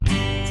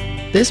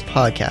This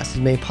podcast is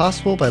made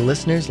possible by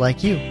listeners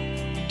like you.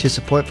 To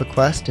support the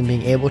Quest in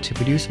being able to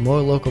produce more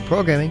local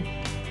programming,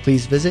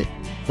 please visit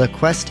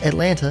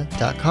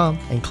thequestatlanta.com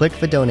and click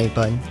the donate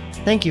button.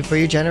 Thank you for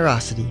your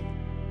generosity.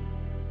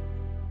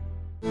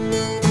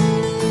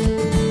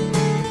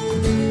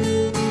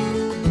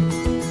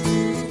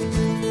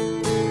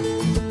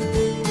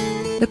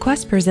 The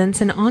Quest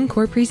presents an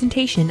encore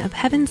presentation of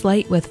Heaven's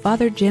Light with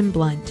Father Jim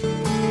Blunt.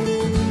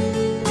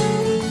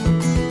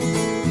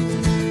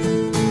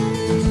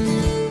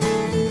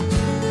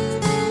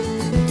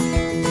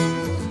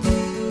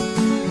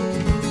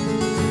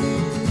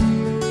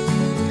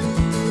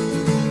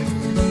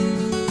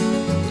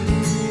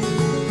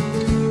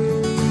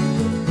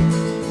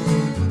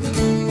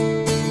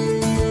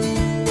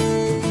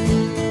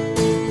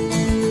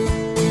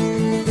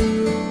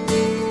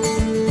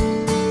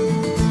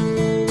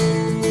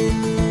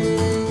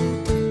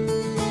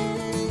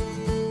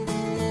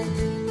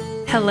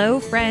 Hello,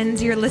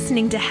 friends. You're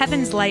listening to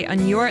Heaven's Light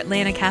on your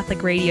Atlanta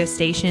Catholic radio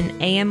station,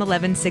 AM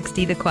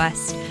 1160 The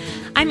Quest.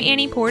 I'm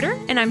Annie Porter,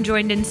 and I'm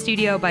joined in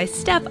studio by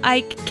Steph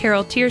Ike,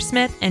 Carol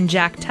Tearsmith, and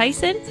Jack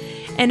Tyson.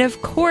 And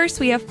of course,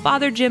 we have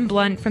Father Jim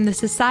Blunt from the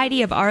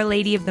Society of Our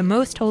Lady of the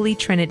Most Holy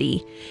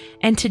Trinity.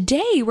 And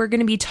today we're going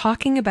to be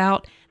talking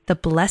about the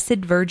Blessed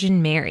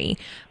Virgin Mary.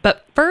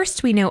 But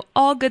first, we know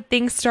all good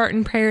things start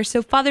in prayer.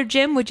 So, Father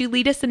Jim, would you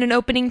lead us in an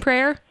opening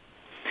prayer?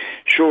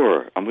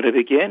 Sure. I'm going to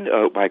begin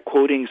by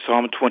quoting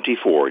Psalm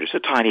 24, just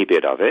a tiny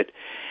bit of it.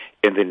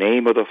 In the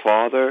name of the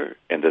Father,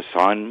 and the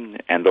Son,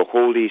 and the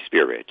Holy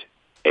Spirit.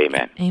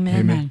 Amen. Amen.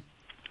 Amen.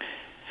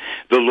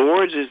 The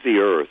Lord's is the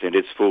earth and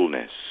its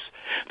fullness,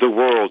 the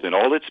world and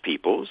all its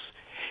peoples.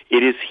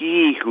 It is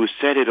He who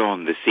set it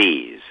on the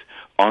seas,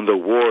 on the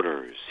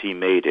waters He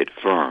made it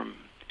firm.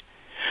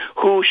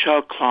 Who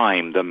shall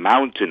climb the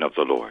mountain of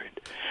the Lord?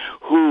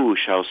 Who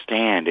shall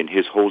stand in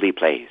His holy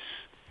place?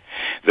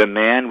 The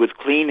man with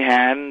clean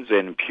hands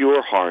and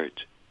pure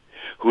heart,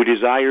 who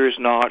desires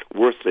not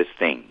worthless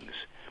things,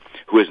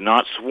 who has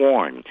not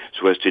sworn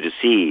so as to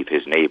deceive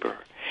his neighbor.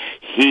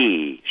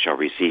 He shall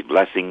receive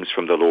blessings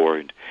from the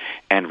Lord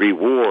and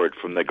reward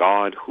from the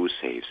God who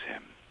saves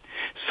him.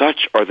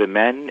 Such are the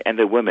men and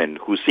the women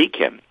who seek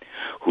Him,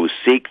 who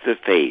seek the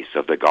face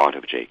of the God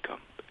of Jacob.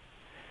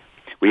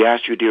 We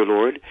ask You, dear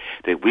Lord,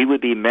 that we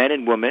would be men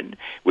and women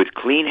with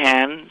clean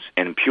hands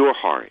and pure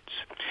hearts,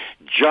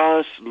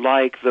 just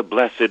like the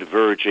Blessed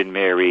Virgin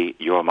Mary,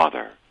 Your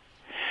mother.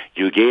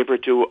 You gave her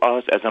to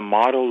us as a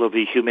model of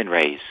the human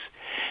race.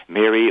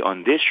 Mary,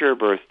 on this Your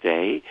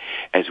birthday,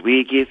 as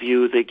we give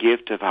You the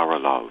gift of our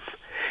love,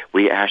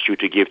 we ask You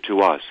to give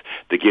to us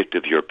the gift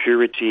of Your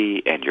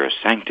purity and Your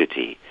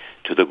sanctity,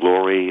 to the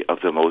glory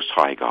of the Most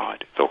High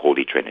God, the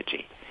Holy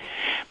Trinity.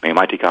 May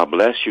Almighty God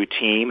bless You,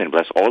 team, and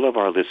bless all of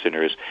our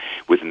listeners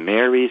with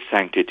Mary's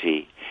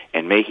sanctity,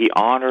 and may He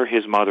honor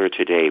His mother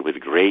today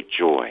with great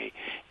joy.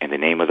 In the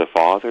name of the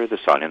Father, the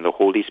Son, and the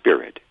Holy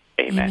Spirit.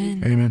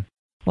 Amen. Amen.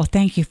 Well,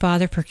 thank you,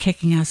 Father, for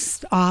kicking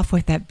us off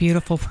with that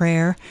beautiful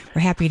prayer.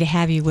 We're happy to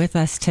have you with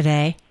us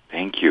today.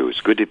 Thank you.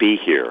 It's good to be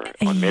here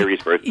on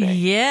Mary's birthday.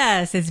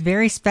 Yes, it's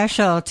very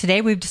special. Today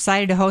we've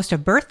decided to host a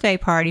birthday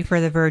party for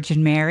the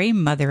Virgin Mary,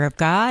 Mother of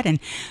God and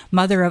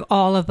Mother of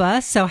all of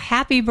us. So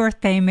happy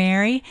birthday,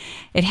 Mary.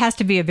 It has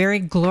to be a very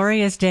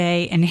glorious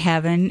day in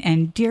heaven.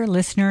 And dear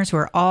listeners,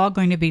 we're all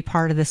going to be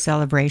part of the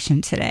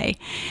celebration today.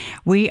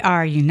 We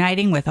are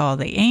uniting with all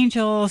the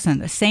angels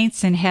and the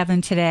saints in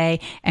heaven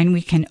today, and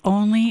we can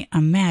only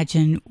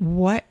imagine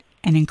what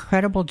an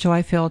incredible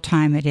joy-filled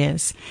time it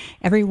is.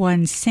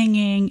 Everyone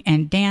singing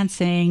and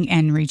dancing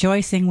and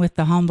rejoicing with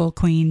the humble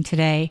Queen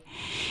today.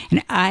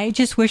 And I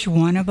just wish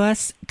one of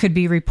us could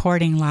be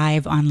reporting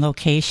live on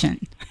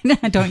location.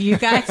 Don't you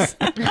guys?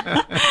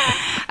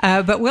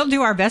 But we'll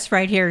do our best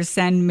right here to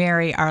send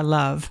Mary our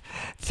love.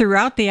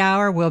 Throughout the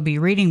hour, we'll be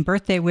reading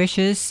birthday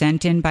wishes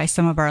sent in by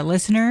some of our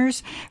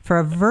listeners for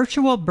a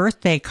virtual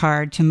birthday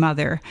card to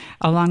Mother,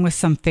 along with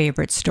some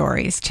favorite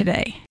stories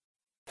today.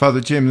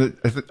 Father Jim,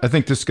 I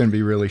think this is going to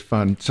be really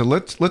fun. So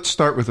let's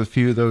start with a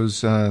few of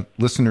those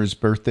listeners'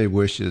 birthday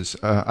wishes.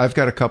 I've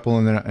got a couple,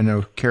 and then I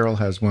know Carol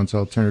has one, so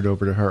I'll turn it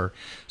over to her.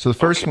 So the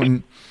first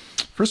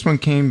one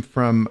came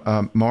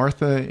from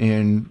Martha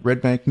in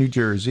Red Bank, New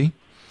Jersey.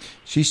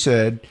 She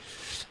said,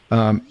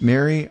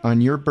 Mary,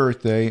 on your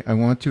birthday, I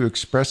want to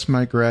express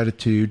my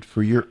gratitude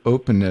for your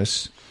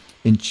openness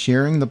in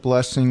sharing the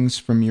blessings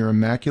from your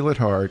Immaculate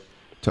Heart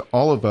to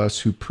all of us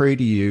who pray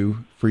to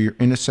You for your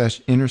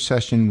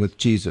intercession with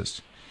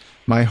Jesus.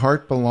 My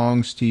heart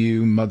belongs to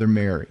You, Mother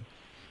Mary.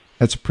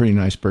 That's a pretty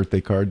nice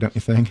birthday card, don't you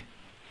think?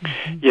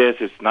 Yes,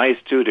 it's nice,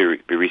 too, to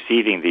be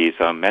receiving these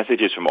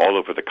messages from all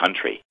over the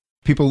country.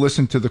 People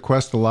listen to the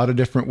Quest a lot of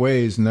different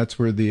ways, and that's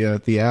where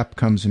the app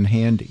comes in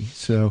handy.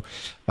 So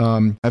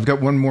I've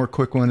got one more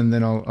quick one, and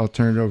then I'll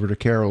turn it over to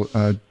Carol.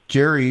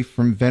 Jerry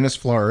from Venice,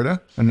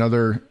 Florida,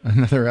 another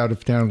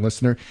out-of-town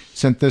listener,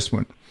 sent this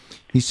one.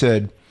 He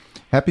said,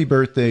 Happy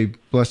birthday,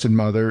 Blessed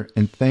Mother,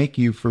 and thank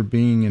you for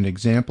being an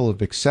example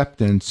of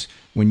acceptance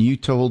when you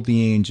told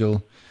the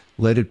angel,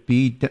 let it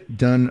be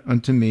done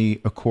unto me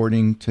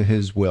according to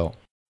his will.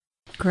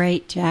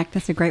 Great, Jack.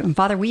 That's a great one.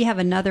 Father, we have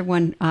another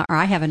one, or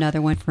I have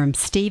another one from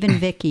Steve and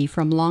Vicky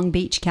from Long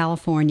Beach,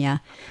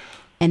 California.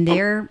 And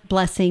their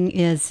blessing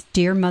is,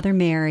 Dear Mother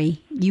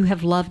Mary, you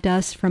have loved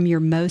us from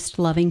your most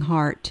loving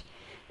heart.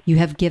 You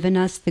have given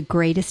us the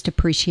greatest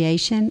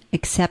appreciation,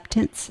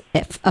 acceptance,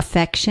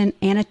 affection,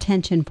 and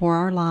attention for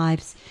our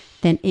lives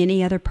than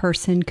any other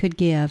person could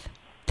give.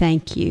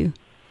 Thank you.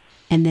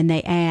 And then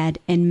they add,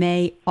 and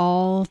may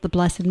all the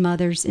Blessed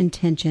Mother's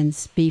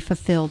intentions be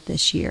fulfilled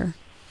this year.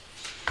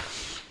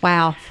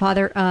 Wow,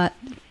 Father,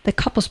 the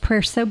couple's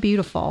prayer is so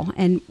beautiful.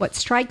 And what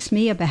strikes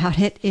me about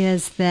it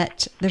is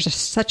that there's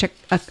such a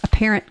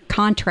apparent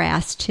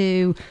contrast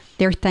to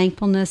their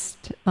thankfulness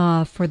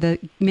for the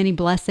many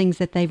blessings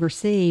that they've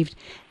received,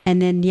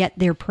 and then yet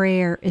their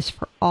prayer is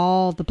for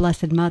all the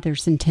Blessed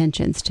Mother's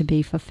intentions to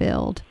be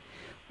fulfilled.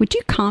 Would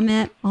you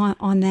comment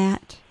on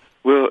that?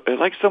 Well,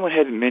 like someone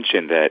had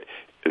mentioned, that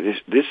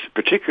this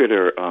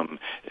particular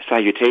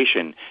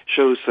salutation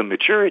shows some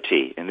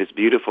maturity in this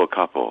beautiful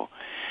couple,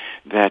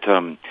 that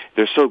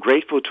they're so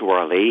grateful to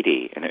Our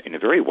Lady in a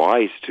very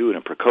wise, too, in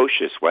a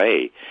precocious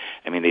way.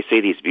 I mean, they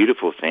say these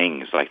beautiful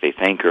things, like they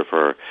thank her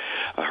for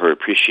her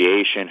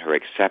appreciation, her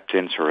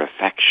acceptance, her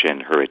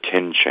affection, her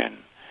attention.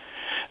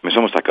 I mean, it's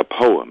almost like a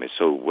poem. It's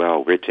so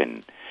well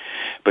written.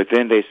 But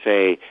then they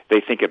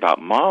think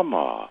about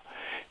Mama,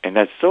 and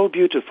that's so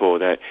beautiful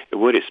that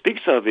what it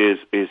speaks of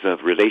is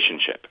of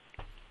relationship.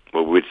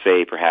 What we would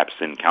say, perhaps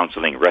in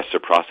counseling,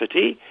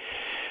 reciprocity.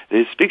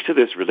 It speaks to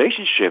this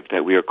relationship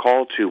that we are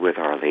called to with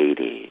Our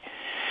Lady,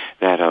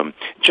 that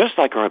just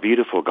like our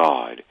beautiful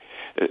God,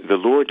 the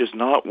Lord does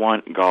not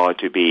want God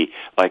to be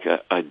like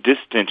a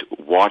distant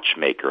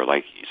watchmaker,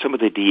 like some of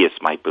the deists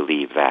might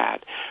believe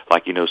that,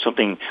 like,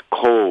 something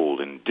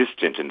cold and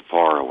distant and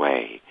far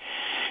away.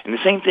 And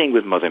the same thing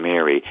with Mother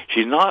Mary.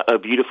 She's not a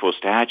beautiful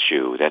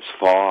statue that's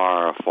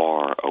far,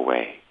 far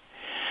away.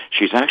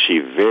 She's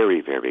actually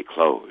very, very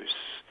close.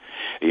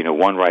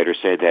 One writer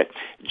said that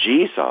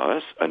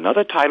Jesus,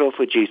 another title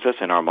for Jesus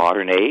in our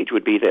modern age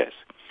would be this: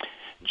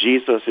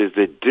 Jesus is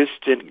the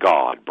distant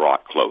God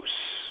brought close.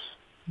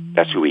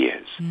 That's who he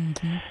is.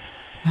 Mm-hmm.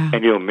 Wow.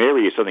 And,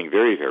 Mary is something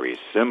very, very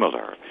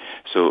similar.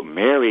 So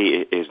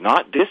Mary is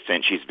not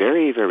distant. She's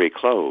very, very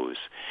close.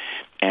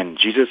 And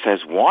Jesus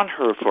has won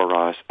her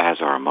for us as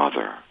our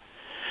mother.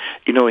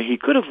 He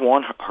could have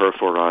won her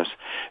for us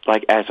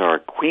like as our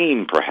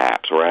queen,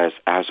 perhaps, or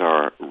as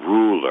our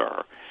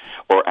ruler,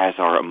 or as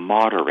our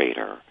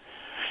moderator.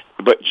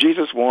 But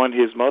Jesus won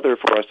his mother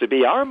for us to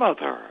be our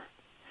mother.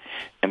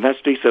 And that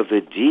speaks of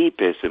the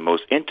deepest and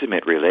most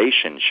intimate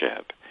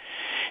relationship.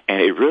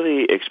 And it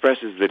really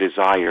expresses the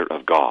desire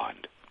of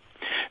God.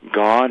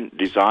 God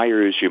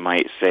desires, you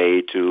might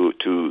say,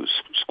 to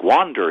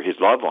squander his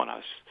love on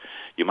us.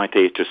 You might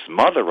say to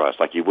smother us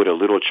like you would a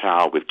little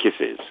child with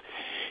kisses.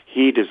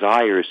 He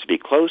desires to be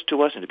close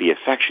to us and to be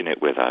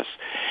affectionate with us.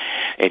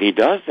 And he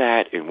does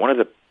that in one of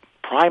the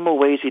primal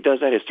ways he does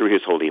that is through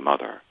his Holy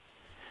Mother.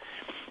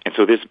 And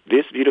so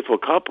this beautiful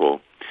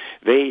couple,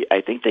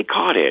 I think they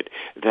caught it,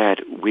 that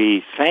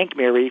we thank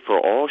Mary for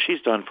all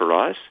she's done for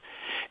us,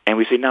 and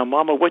we say, now,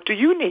 Mama, what do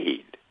you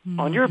need? Mm-hmm.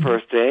 On your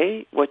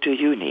birthday, what do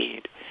you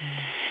need?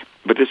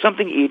 But there's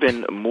something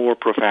even more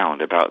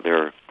profound about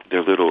their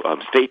little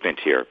statement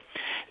here.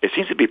 It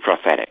seems to be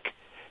prophetic.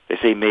 They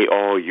say, may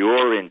all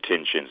your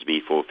intentions be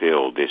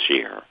fulfilled this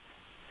year.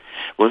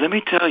 Well, let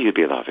me tell you,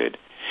 beloved,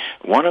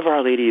 one of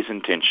Our Lady's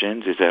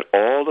intentions is that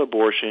all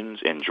abortions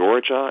in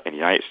Georgia and the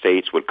United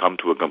States would come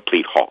to a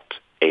complete halt.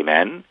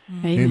 Amen?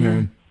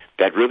 Amen.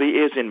 That really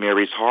is in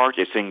Mary's heart.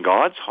 It's in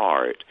God's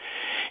heart.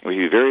 And we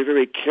be very,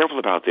 very careful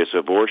about this.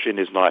 Abortion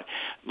is not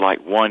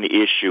like one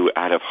issue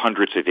out of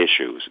hundreds of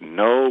issues.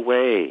 No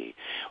way.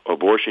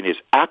 Abortion is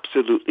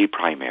absolutely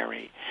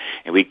primary.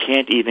 And we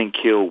can't even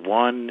kill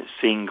one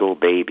single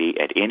baby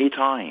at any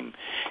time.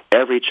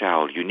 Every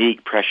child,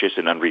 unique, precious,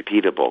 and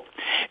unrepeatable,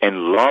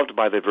 and loved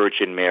by the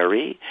Virgin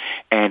Mary.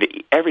 And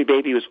every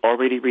baby was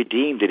already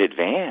redeemed in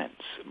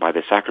advance by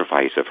the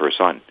sacrifice of her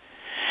Son.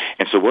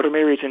 And so what are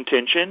Mary's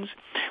intentions?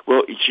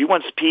 Well, she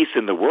wants peace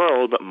in the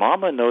world, but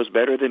Mama knows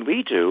better than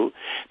we do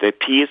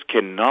that peace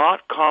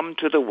cannot come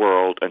to the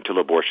world until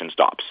abortion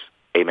stops.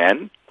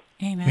 Amen?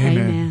 Amen.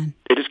 Amen.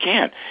 It just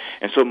can't.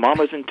 And so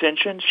Mama's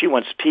intention, she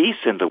wants peace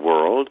in the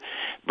world,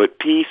 but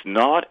peace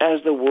not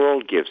as the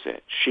world gives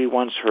it. She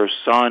wants her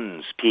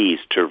Son's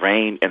peace to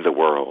reign in the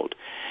world.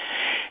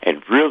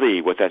 And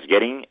really what that's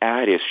getting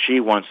at is she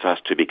wants us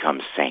to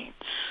become saints.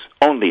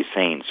 Only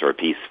saints are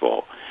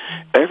peaceful.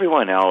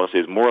 Everyone else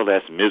is more or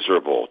less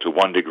miserable to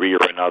one degree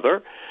or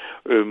another,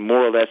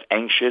 more or less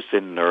anxious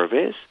and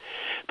nervous.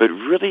 But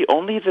really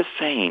only the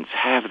saints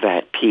have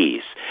that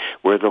peace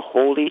where the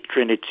Holy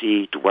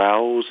Trinity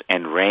dwells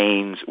and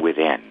reigns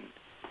within.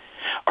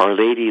 Our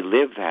Lady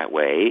lived that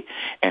way,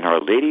 and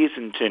Our Lady's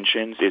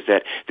intentions is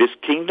that this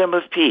kingdom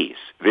of peace,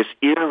 this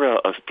era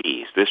of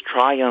peace, this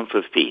triumph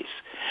of peace,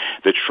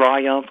 the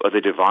triumph of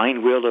the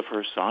divine will of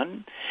her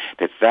Son,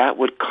 that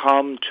would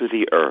come to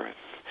the earth,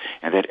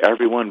 and that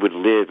everyone would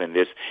live in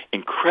this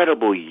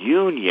incredible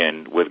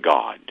union with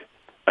God,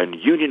 a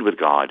union with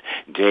God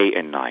day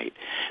and night.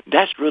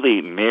 That's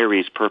really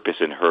Mary's purpose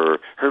and her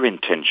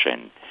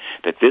intention,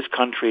 that this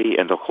country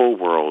and the whole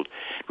world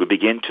would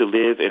begin to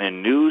live in a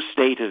new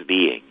state of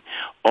being,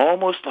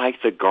 almost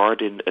like the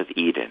Garden of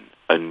Eden,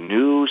 a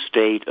new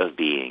state of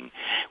being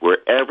where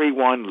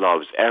everyone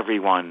loves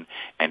everyone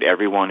and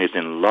everyone is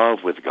in love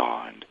with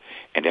God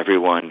and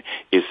everyone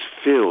is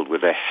filled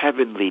with a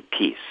heavenly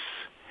peace.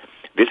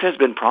 This has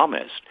been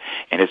promised,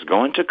 and it's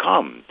going to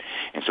come.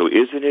 And so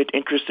isn't it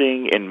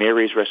interesting in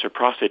Mary's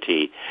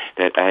reciprocity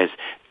that as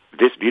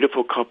this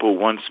beautiful couple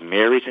wants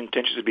Mary's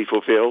intentions to be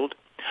fulfilled,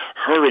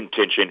 her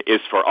intention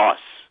is for us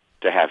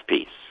to have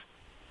peace.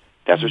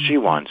 That's what she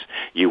wants.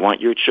 You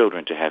want your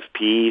children to have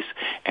peace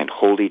and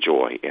holy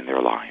joy in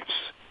their lives.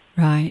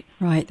 Right.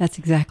 That's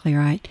exactly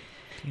right.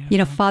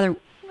 Yeah. Father,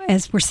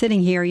 as we're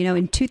sitting here,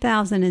 in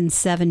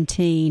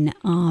 2017,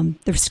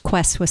 this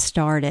quest was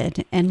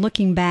started, and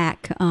looking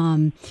back,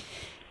 was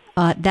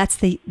the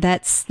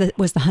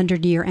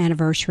 100-year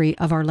anniversary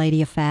of Our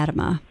Lady of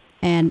Fatima,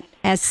 and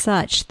as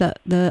such,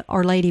 the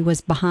Our Lady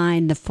was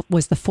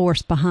was the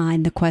force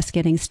behind the quest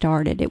getting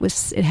started.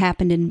 It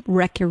happened in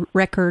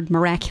record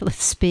miraculous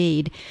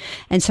speed,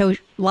 and so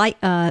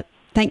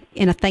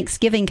in a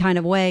Thanksgiving kind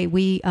of way,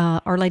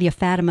 Our Lady of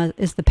Fatima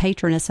is the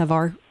patroness of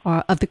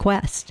of the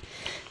quest.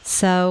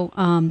 So,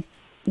 I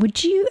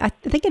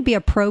think it'd be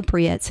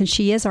appropriate, since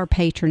she is our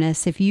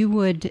patroness, if you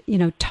would,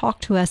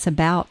 talk to us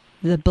about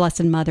the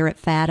Blessed Mother at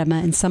Fatima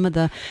and some of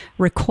the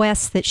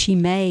requests that she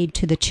made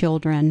to the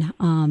children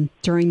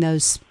during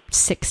those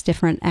 6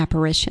 different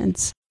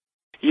apparitions.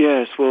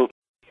 Yes, well,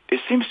 it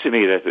seems to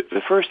me that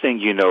the first thing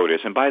you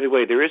notice, and by the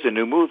way, there is a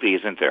new movie,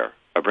 isn't there?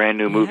 A brand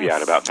new movie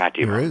out about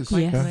Fatima. There is.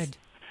 Yes. Good.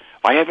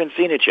 I haven't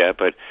seen it yet,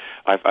 but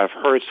I've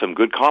heard some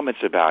good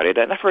comments about it,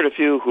 and I've heard a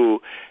few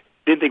who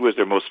didn't think it was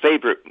their most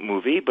favorite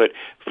movie, but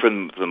for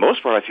the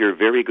most part, I've heard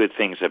very good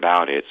things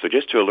about it. So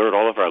just to alert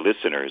all of our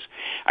listeners,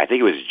 I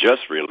think it was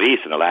just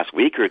released in the last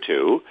week or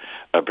two,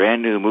 a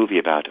brand new movie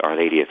about Our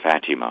Lady of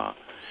Fatima.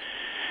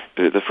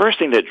 The first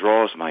thing that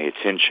draws my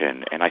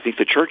attention, and I think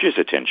the Church's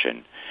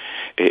attention,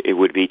 it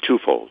would be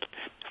twofold.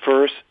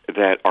 First,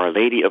 that Our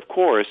Lady, of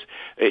course,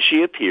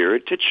 she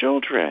appeared to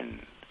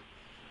children.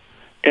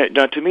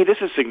 Now, to me, this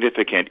is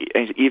significant,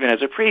 even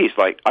as a priest.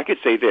 Like, I could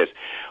say this: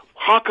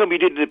 how come you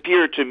didn't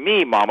appear to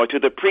me, Mama, to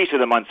the priests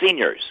and the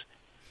monsignors?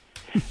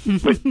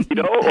 But,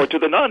 or to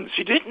the nuns?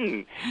 She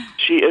didn't.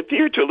 She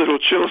appeared to little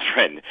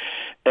children.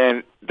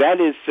 And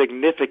that is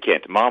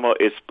significant. Mama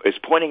is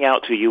pointing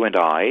out to you and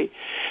I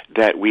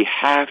that we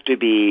have to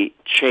be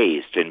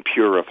chaste and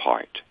pure of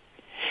heart.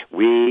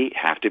 We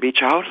have to be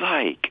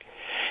childlike.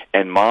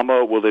 And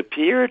Mama will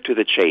appear to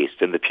the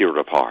chaste and the pure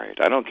of heart.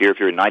 I don't care if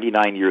you're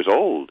 99 years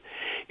old.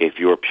 If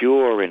you're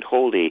pure and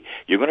holy,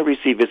 you're going to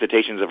receive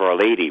visitations of Our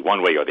Lady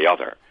one way or the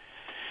other.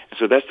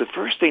 So that's the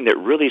first thing that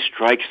really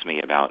strikes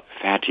me about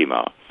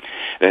Fatima.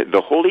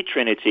 The Holy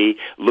Trinity,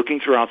 looking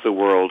throughout the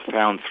world,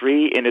 found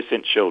 3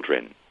 innocent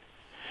children.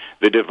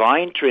 The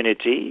Divine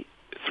Trinity,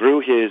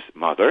 through his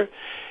mother,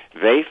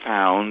 they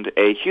found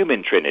a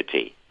human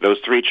Trinity, those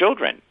 3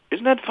 children.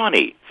 Isn't that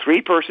funny?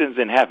 3 persons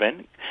in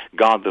heaven,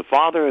 God the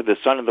Father, the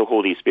Son, and the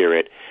Holy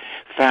Spirit,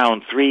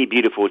 found 3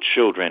 beautiful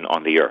children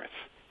on the earth.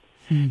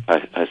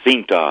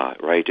 Jacinta,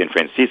 right, and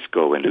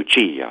Francisco and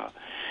Lucia.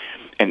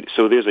 And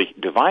so there's a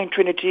divine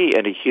Trinity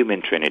and a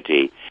human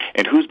Trinity.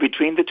 And who's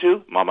between the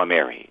two? Mama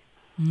Mary.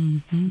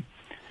 Mm-hmm.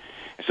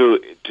 So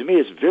to me,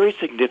 it's very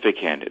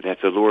significant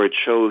that the Lord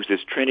chose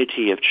this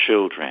Trinity of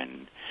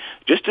children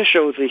just to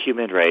show the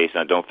human race.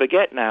 Now, don't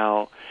forget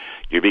now,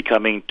 you're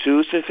becoming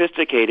too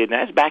sophisticated. And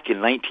that's back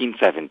in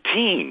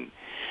 1917.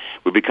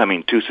 We're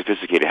becoming too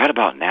sophisticated. How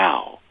about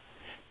now?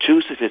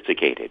 Too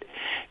sophisticated.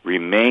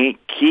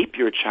 Keep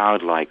your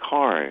childlike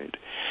heart.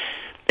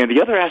 And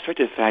the other aspect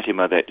of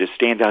Fatima that just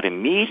stands out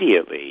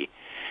immediately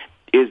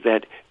is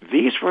that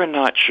these were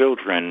not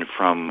children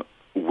from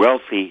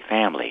wealthy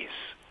families,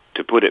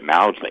 to put it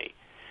mildly.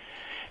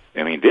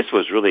 I mean, this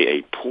was really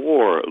a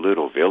poor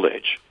little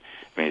village.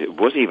 I mean, it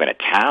wasn't even a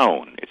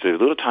town. It's a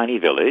little tiny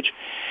village.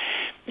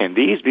 And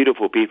these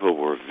beautiful people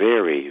were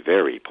very,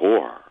 very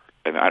poor.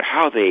 And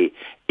how they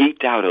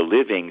eked out a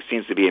living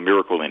seems to be a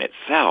miracle in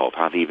itself,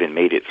 how they even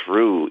made it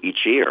through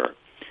each year.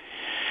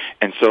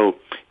 And so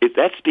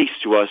that speaks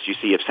to us, you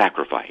see, of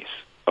sacrifice,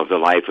 of the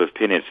life of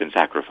penance and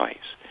sacrifice.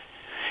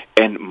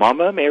 And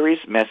Mama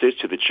Mary's message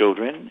to the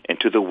children and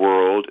to the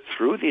world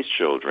through these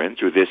children,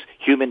 through this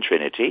human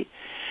Trinity,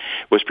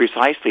 was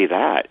precisely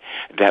that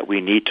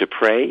we need to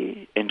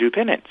pray and do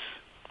penance.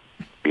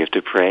 We have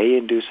to pray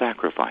and do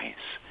sacrifice.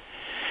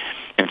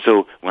 And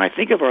so when I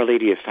think of Our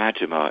Lady of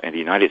Fatima in the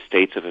United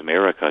States of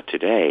America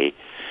today,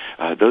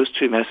 those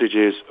 2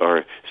 messages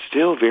are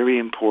still very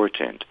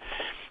important.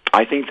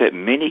 I think that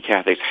many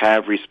Catholics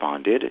have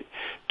responded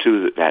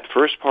to that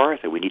first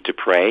part, that we need to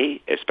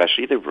pray,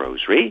 especially the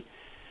Rosary.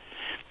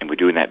 And we're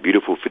doing that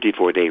beautiful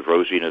 54-day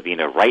Rosary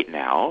Novena right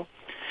now.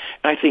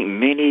 And I think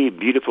many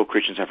beautiful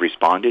Christians have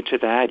responded to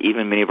that,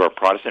 even many of our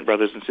Protestant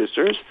brothers and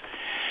sisters.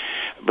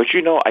 But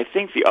I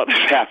think the other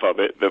half of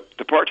it,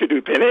 the part to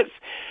do penance,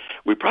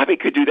 we probably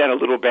could do that a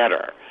little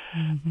better.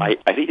 Mm-hmm. I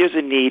think there's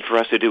a need for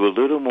us to do a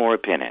little more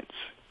penance.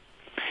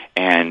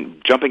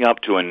 And jumping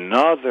up to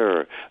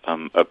another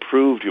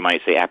approved, you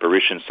might say,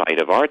 apparition site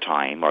of our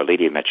time, Our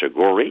Lady of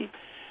Medjugorje,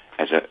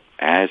 as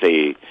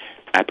a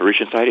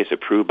apparition site is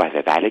approved by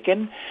the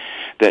Vatican,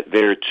 that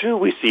there too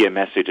we see a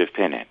message of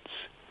penance.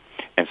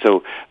 And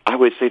so I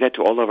would say that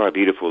to all of our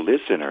beautiful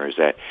listeners,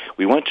 that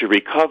we want to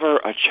recover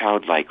a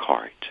childlike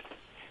heart.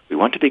 We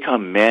want to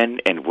become men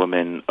and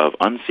women of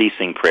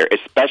unceasing prayer,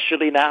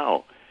 especially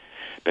now.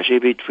 Especially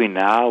between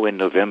now and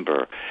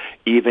November.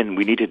 Even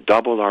we need to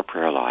double our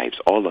prayer lives,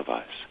 all of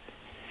us.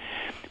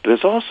 But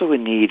there's also a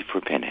need for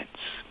penance.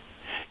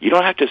 You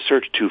don't have to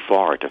search too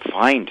far to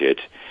find it.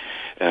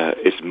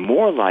 It's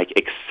more like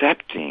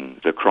accepting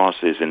the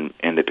crosses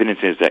and the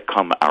penances that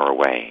come our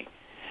way.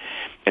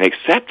 And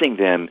accepting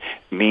them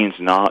means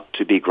not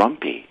to be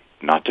grumpy,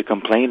 not to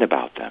complain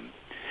about them.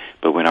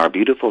 But when our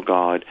beautiful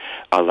God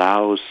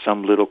allows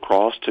some little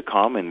cross to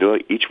come, and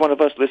each one of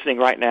us listening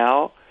right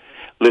now,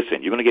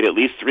 listen, you're going to get at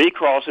least 3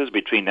 crosses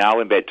between now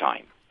and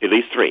bedtime. At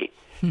least 3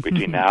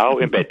 between now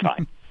and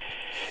bedtime.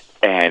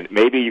 And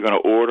maybe you're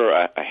going to order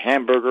a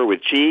hamburger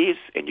with cheese,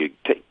 and you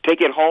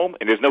take it home,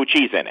 and there's no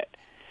cheese in it.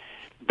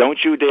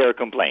 Don't you dare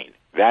complain.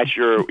 That's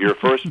your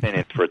first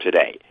penance for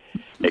today.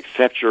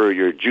 Accept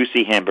your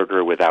juicy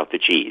hamburger without the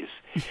cheese.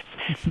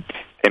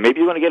 And maybe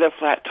you're going to get a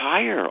flat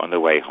tire on the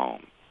way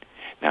home.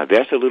 Now,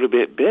 that's a little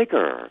bit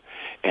bigger.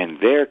 And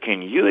there,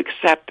 can you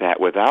accept that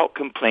without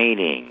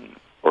complaining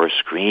or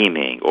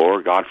screaming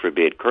or, God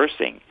forbid,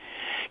 cursing?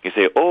 You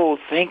say, oh,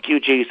 thank you,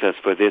 Jesus,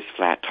 for this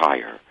flat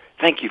tire.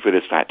 Thank you for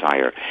this flat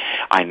tire.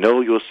 I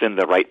know you'll send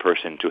the right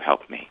person to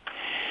help me.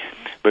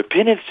 But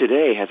penance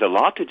today has a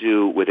lot to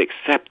do with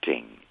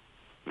accepting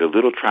the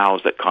little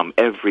trials that come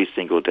every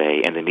single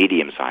day and the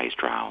medium-sized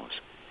trials.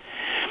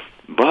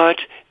 But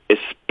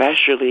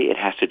especially it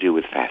has to do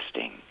with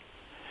fasting.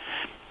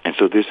 And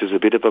so this is a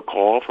bit of a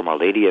call from Our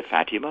Lady of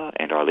Fatima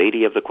and Our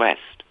Lady of the Quest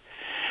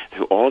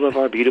to all of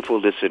our beautiful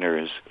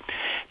listeners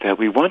that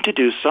we want to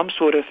do some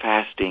sort of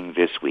fasting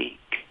this week.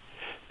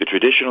 The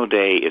traditional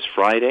day is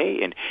Friday,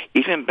 and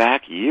even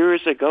back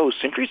years ago,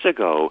 centuries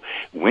ago,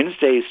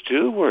 Wednesdays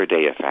too were a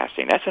day of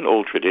fasting. That's an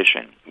old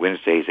tradition,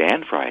 Wednesdays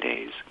and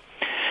Fridays.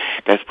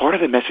 That's part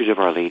of the message of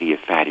Our Lady of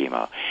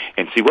Fatima.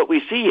 And see, what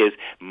we see is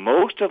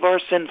most of our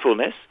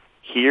sinfulness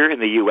here in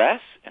the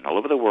U.S. and all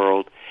over the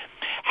world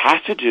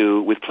has to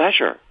do with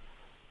pleasure.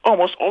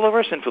 Almost all of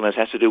our sinfulness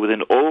has to do with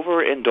an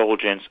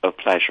overindulgence of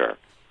pleasure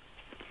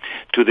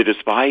to the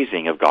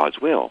despising of God's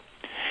will.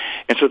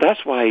 And so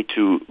that's why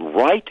to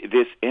right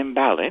this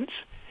imbalance,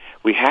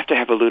 we have to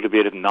have a little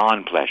bit of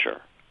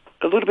non-pleasure,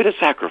 a little bit of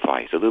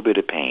sacrifice, a little bit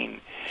of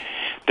pain.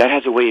 That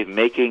has a way of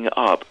making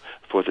up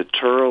for the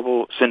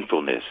terrible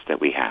sinfulness that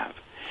we have.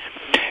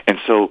 And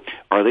so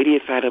Our Lady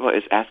of Fatima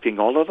is asking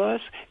all of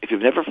us, if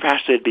you've never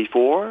fasted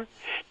before,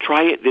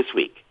 try it this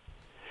week.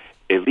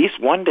 At least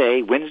one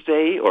day,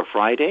 Wednesday or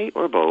Friday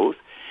or both,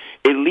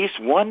 at least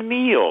one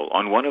meal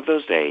on one of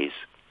those days,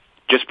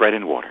 just bread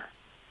and water.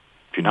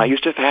 If you're not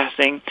used to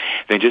fasting,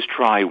 then just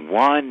try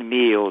one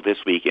meal this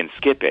week and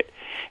skip it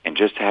and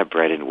just have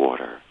bread and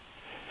water.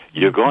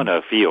 You're going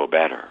to feel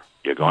better.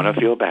 You're going to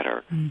feel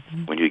better.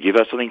 Mm-hmm. When you give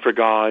up something for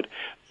God,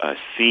 a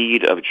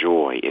seed of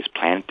joy is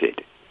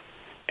planted.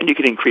 And you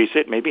can increase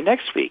it maybe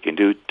next week and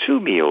do 2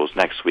 meals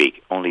next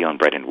week only on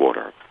bread and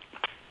water.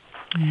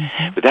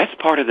 Mm-hmm. But that's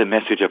part of the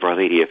message of Our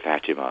Lady of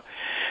Fatima.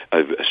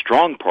 A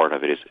strong part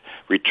of it is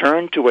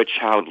return to a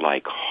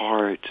childlike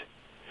heart,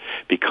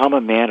 become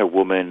a man or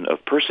woman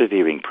of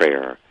persevering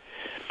prayer,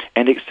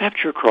 and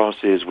accept your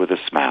crosses with a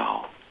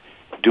smile.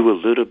 Do a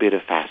little bit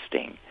of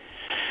fasting.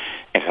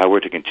 If I were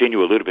to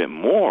continue a little bit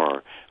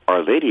more,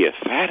 Our Lady of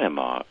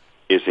Fatima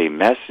is a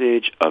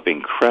message of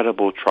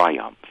incredible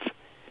triumph.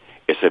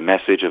 It's a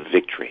message of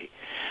victory.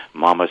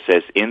 Mama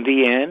says, in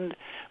the end,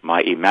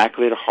 my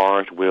immaculate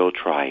heart will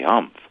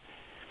triumph.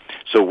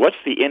 So what's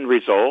the end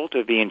result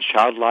of being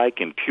childlike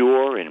and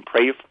pure and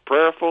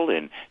prayerful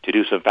and to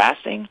do some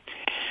fasting?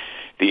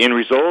 The end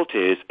result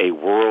is a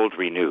world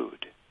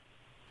renewed.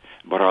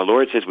 But our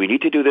Lord says we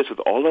need to do this with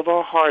all of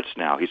our hearts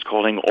now. He's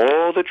calling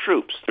all the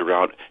troops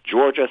throughout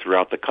Georgia,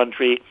 throughout the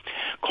country,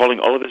 calling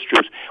all of his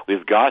troops.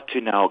 We've got to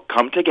now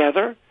come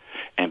together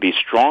and be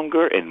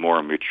stronger and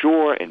more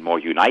mature and more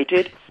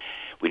united.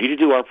 We need to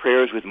do our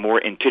prayers with more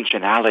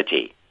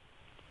intentionality.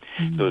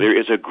 Mm-hmm. So there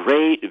is a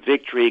great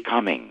victory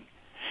coming.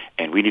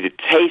 And we need to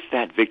taste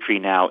that victory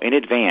now in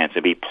advance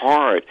and be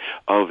part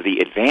of the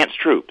advanced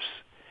troops.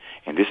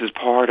 And this is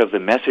part of the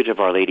message of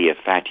Our Lady of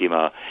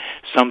Fatima.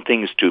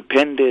 Something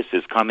stupendous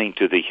is coming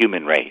to the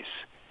human race.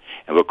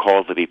 And we're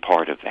called to be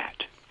part of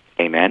that.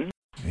 Amen?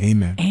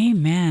 Amen.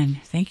 Amen.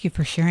 Thank you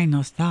for sharing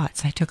those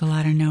thoughts. I took a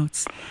lot of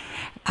notes.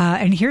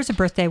 And here's a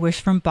birthday wish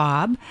from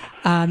Bob.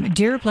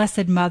 Dear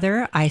Blessed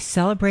Mother, I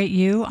celebrate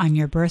you on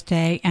your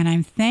birthday, and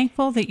I'm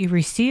thankful that you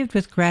received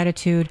with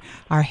gratitude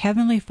our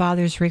Heavenly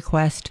Father's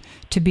request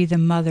to be the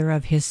mother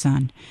of his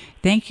Son.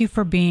 Thank you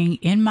for being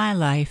in my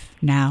life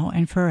now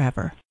and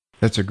forever.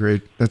 That's a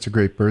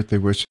great birthday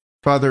wish.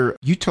 Father,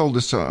 you told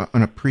us on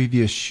a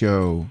previous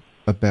show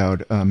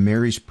about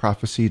Mary's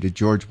prophecy to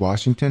George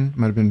Washington.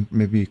 Might have been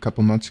maybe a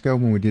couple months ago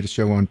when we did a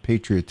show on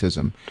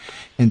patriotism.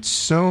 And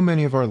so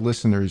many of our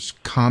listeners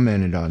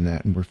commented on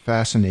that and were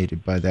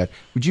fascinated by that.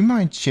 Would you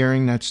mind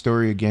sharing that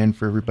story again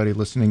for everybody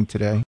listening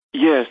today?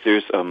 Yes,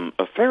 there's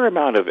a fair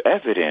amount of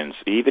evidence,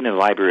 even in the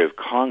Library of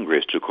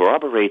Congress, to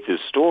corroborate this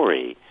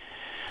story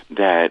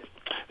that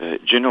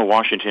General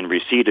Washington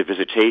received a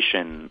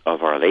visitation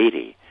of Our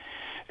Lady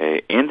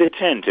in the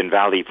tent in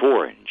Valley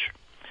Forge,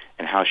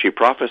 and how she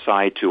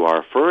prophesied to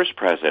our first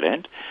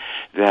president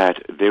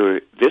that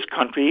this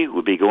country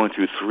would be going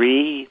through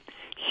 3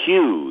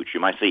 huge, you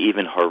might say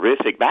even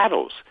horrific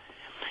battles.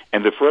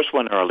 And the first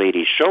one Our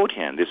Lady showed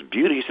him, this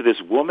beauty, he said,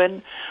 this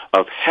woman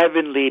of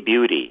heavenly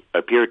beauty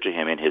appeared to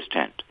him in his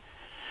tent.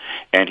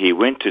 And he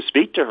went to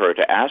speak to her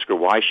to ask her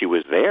why she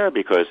was there,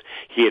 because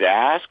he had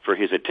asked for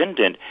his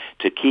attendant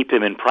to keep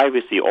him in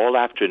privacy all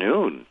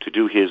afternoon to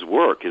do his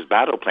work, his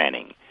battle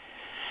planning.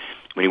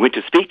 When he went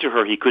to speak to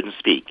her, he couldn't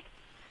speak.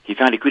 He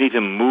found he couldn't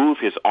even move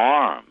his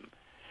arm.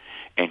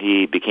 And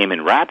he became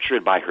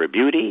enraptured by her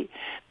beauty,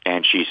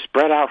 and she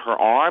spread out her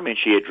arm, and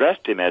she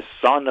addressed him as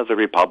Son of the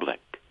Republic.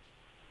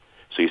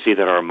 So you see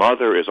that our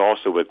mother is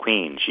also a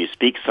queen. She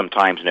speaks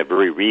sometimes in a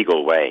very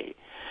regal way.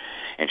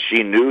 And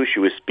she knew she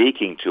was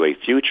speaking to a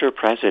future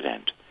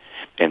president.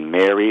 And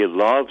Mary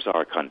loves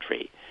our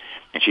country.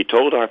 And she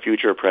told our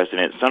future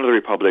president, Son of the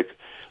Republic,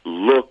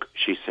 look,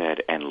 she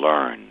said, and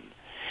learn.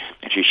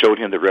 And she showed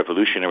him the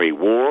Revolutionary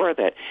War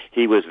that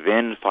he was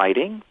then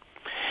fighting.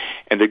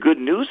 And the good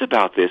news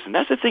about this, and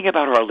that's the thing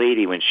about Our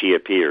Lady when she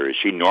appears,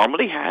 she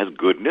normally has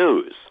good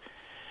news.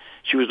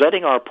 She was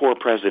letting our poor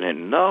president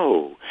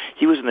know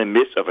he was in the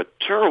midst of a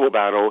terrible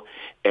battle,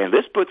 and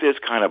let's put this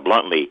kind of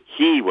bluntly,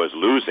 he was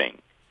losing.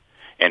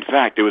 In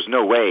fact, there was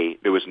no way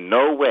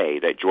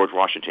that George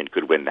Washington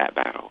could win that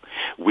battle.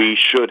 We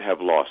should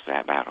have lost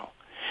that battle.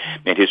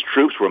 And his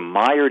troops were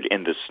mired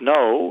in the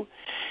snow,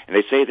 and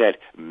they say that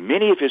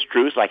many of his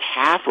troops, like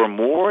half or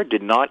more,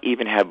 did not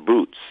even have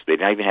boots. They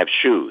did not even have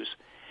shoes.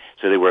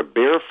 So they were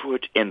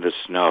barefoot in the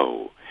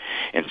snow.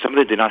 And some of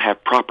them did not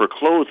have proper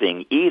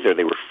clothing either.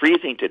 They were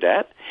freezing to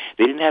death.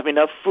 They didn't have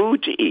enough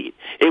food to eat.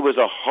 It was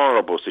a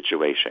horrible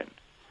situation.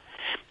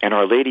 And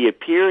Our Lady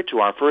appeared to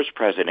our first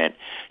president,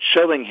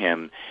 showing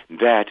him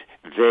that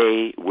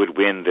they would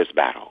win this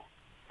battle.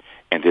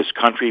 And this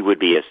country would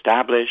be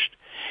established,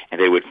 and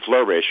they would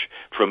flourish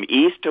from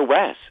east to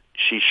west.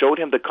 She showed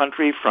him the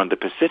country from the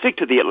Pacific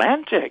to the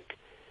Atlantic.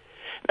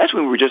 That's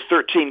when we were just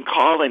 13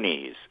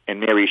 colonies, and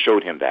Mary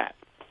showed him that.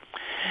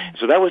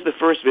 So that was the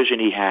first vision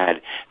he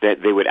had,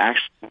 that they would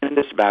actually win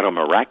this battle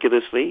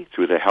miraculously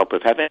through the help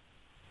of heaven.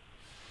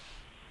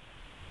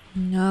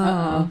 No.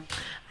 Uh-oh.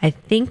 I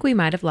think we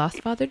might have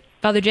lost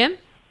Father Jim.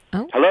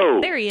 Oh,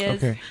 hello. There he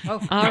is. Okay. Oh.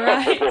 All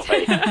right.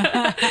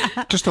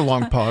 Just a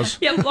long pause.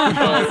 Yeah, long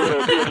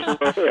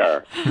pause.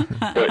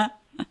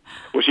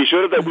 Well, she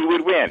showed him that we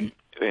would win,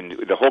 and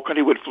the whole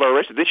country would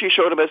flourish. And then she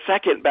showed him a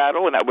second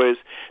battle, and that was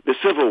the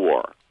Civil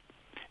War.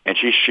 And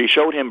she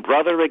showed him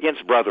brother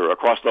against brother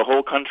across the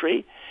whole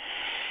country.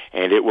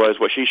 And it was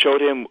what she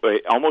showed him,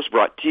 almost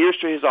brought tears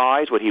to his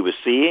eyes, what he was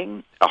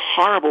seeing. A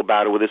horrible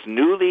battle where this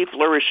newly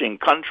flourishing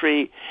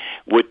country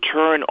would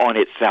turn on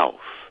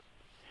itself.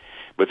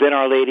 But then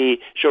Our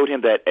Lady showed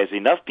him that as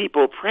enough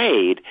people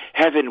prayed,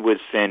 heaven would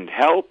send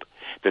help,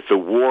 that the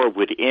war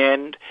would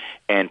end,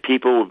 and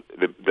people,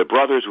 the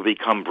brothers would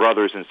become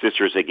brothers and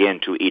sisters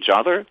again to each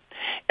other,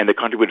 and the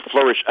country would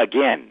flourish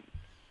again,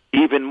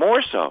 even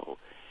more so.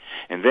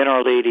 And then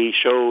Our Lady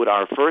showed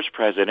our first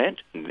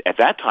president, at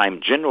that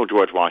time General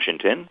George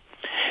Washington,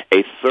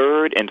 a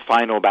third and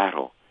final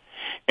battle.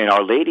 And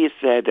Our Lady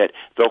said that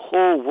the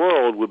whole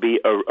world would be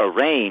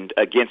arraigned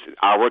against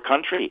our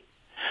country.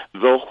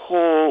 The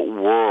whole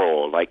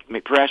world, like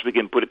perhaps we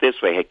can put it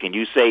this way, hey, can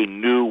you say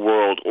New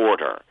World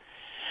Order?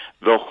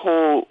 The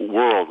whole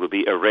world would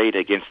be arrayed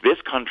against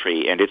this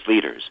country and its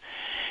leaders,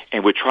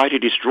 and would try to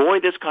destroy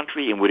this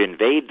country and would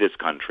invade this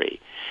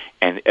country.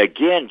 And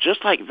again,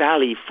 just like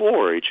Valley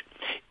Forge,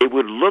 it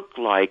would look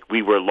like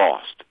we were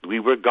lost. We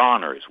were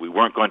goners. We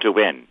weren't going to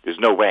win. There's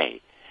no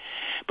way.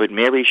 But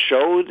Mary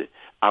showed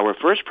our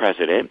first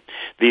president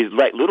these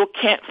like little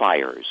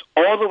campfires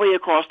all the way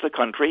across the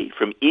country,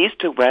 from east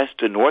to west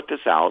to north to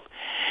south.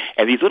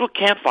 And these little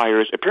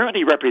campfires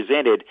apparently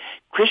represented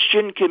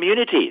Christian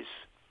communities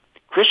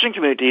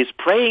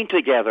praying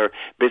together,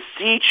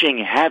 beseeching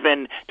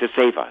heaven to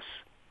save us.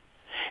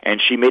 And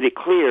she made it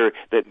clear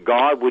that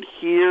God would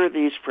hear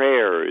these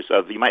prayers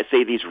of, you might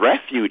say, these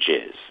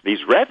refuges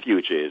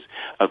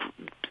of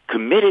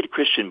committed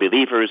Christian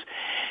believers,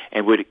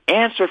 and would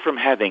answer from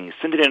heaven,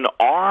 send in an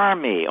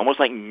army,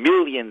 almost like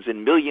millions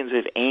and millions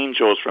of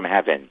angels from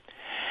heaven.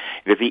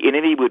 That the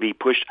enemy would be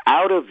pushed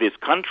out of this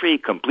country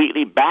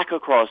completely back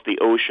across the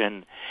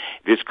ocean.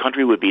 This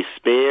country would be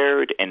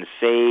spared and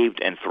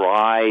saved and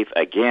thrive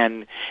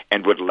again,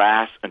 and would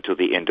last until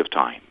the end of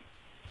time.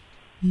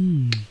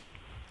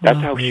 That's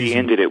how she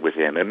ended it with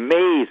him.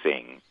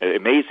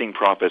 Amazing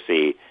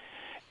prophecy,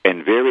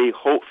 and very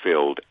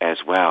hope-filled as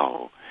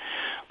well.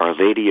 Our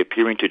Lady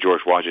appearing to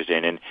George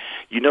Washington. And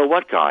you know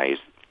what, guys?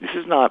 This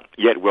is not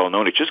yet well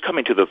known. It's just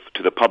coming to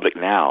the public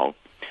now.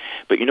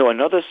 But you know,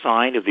 another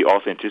sign of the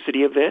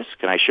authenticity of this,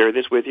 can I share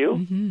this with you?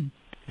 Mm-hmm.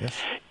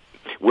 Yes.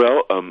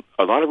 Well,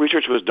 a lot of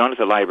research was done at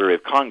the Library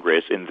of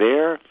Congress, and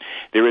there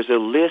is a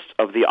list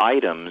of the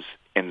items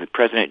in the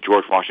President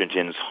George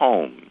Washington's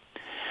home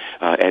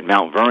at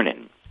Mount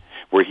Vernon,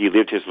 where he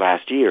lived his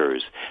last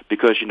years.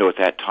 Because, you know, at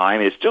that time,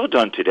 and it's still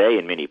done today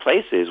in many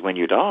places, when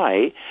you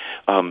die,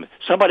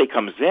 somebody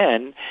comes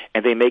in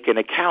and they make an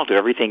account of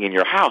everything in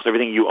your house,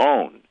 everything you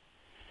own.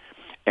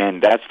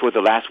 And that's for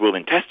the last will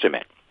and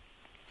testament.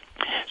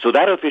 So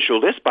that official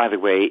list, by the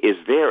way, is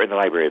there in the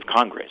Library of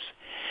Congress.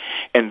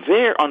 And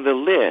there on the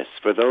list,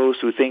 for those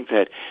who think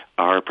that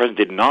our president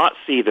did not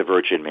see the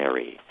Virgin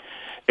Mary,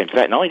 in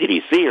fact, not only did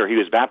he see her, he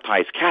was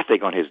baptized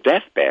Catholic on his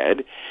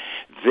deathbed.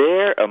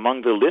 There,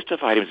 among the list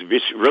of items,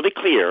 it's really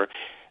clear,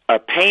 a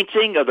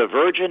painting of the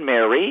Virgin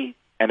Mary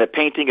and a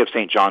painting of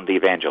St. John the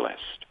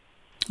Evangelist.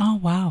 Oh,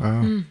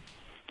 wow.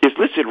 It's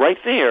listed right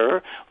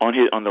there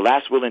on the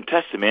last will and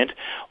testament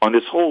on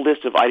this whole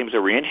list of items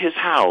that were in his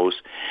house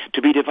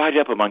to be divided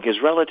up among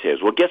his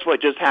relatives. Well, guess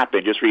what just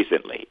happened just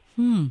recently?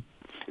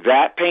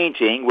 That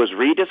painting was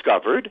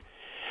rediscovered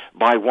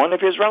by one of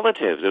his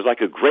relatives. There's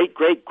like a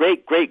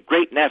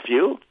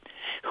great-great-great-great-great-nephew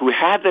who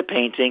had the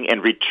painting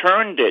and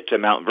returned it to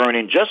Mount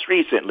Vernon just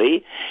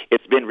recently.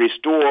 It's been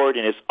restored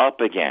and it's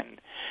up again.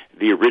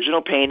 The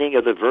original painting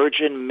of the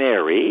Virgin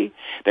Mary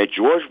that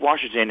George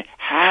Washington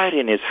had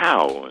in his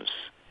house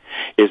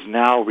is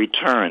now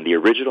returned, the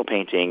original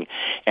painting,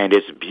 and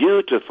it's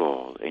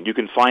beautiful. And you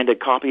can find a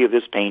copy of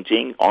this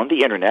painting on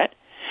the Internet.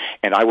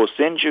 And I will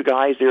send you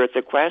guys there at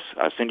the Quest.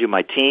 I'll send you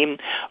my team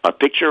a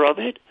picture of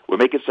it. We're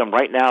making some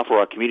right now for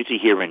our community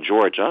here in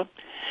Georgia.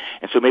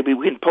 And so maybe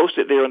we can post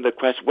it there on the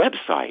Quest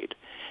website.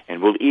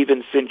 And we'll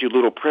even send you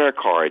little prayer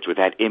cards with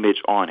that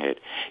image on it.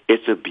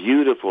 It's a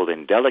beautiful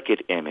and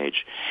delicate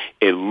image.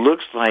 It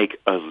looks like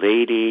a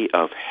lady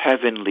of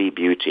heavenly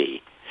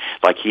beauty,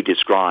 like he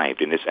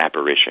described in this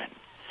apparition.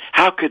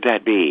 How could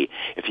that be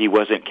if he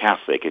wasn't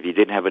Catholic, if he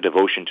didn't have a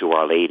devotion to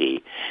Our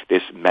Lady?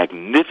 This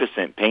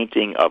magnificent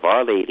painting of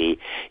Our Lady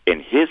in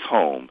his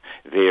home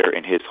there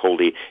in his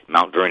holy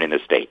Mount Vernon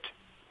estate.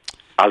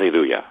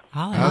 Hallelujah.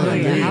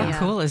 Hallelujah. How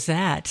cool is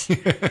that?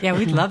 Yeah,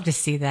 we'd love to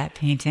see that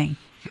painting.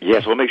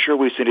 Yes, we'll make sure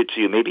we send it to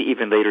you maybe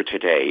even later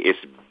today. It's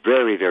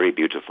very, very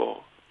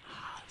beautiful.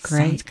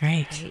 Sounds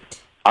great.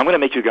 I'm going to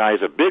make you guys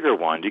a bigger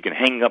one. You can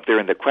hang up there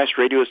in the Quest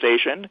radio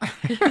station.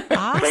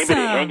 Awesome. Maybe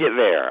hang it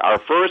there. Our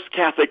first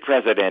Catholic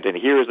president, and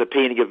here is a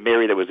painting of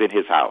Mary that was in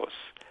his house.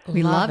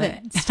 We love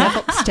it.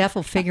 Steph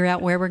will figure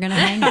out where we're going to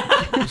hang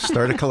it.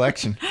 Start a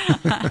collection.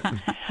 Oh,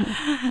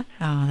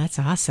 that's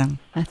awesome.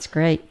 That's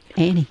great.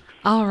 Annie.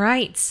 All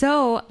right.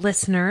 So,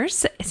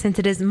 listeners, since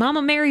it is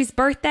Mama Mary's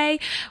birthday,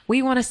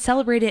 we want to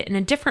celebrate it in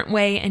a different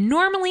way. And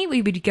normally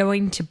we would be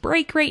going to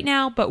break right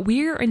now, but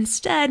we're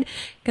instead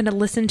going to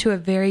listen to a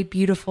very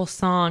beautiful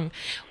song.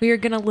 We are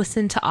going to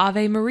listen to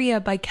Ave Maria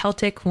by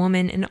Celtic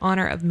Woman in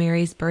honor of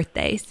Mary's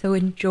birthday. So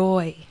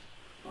enjoy.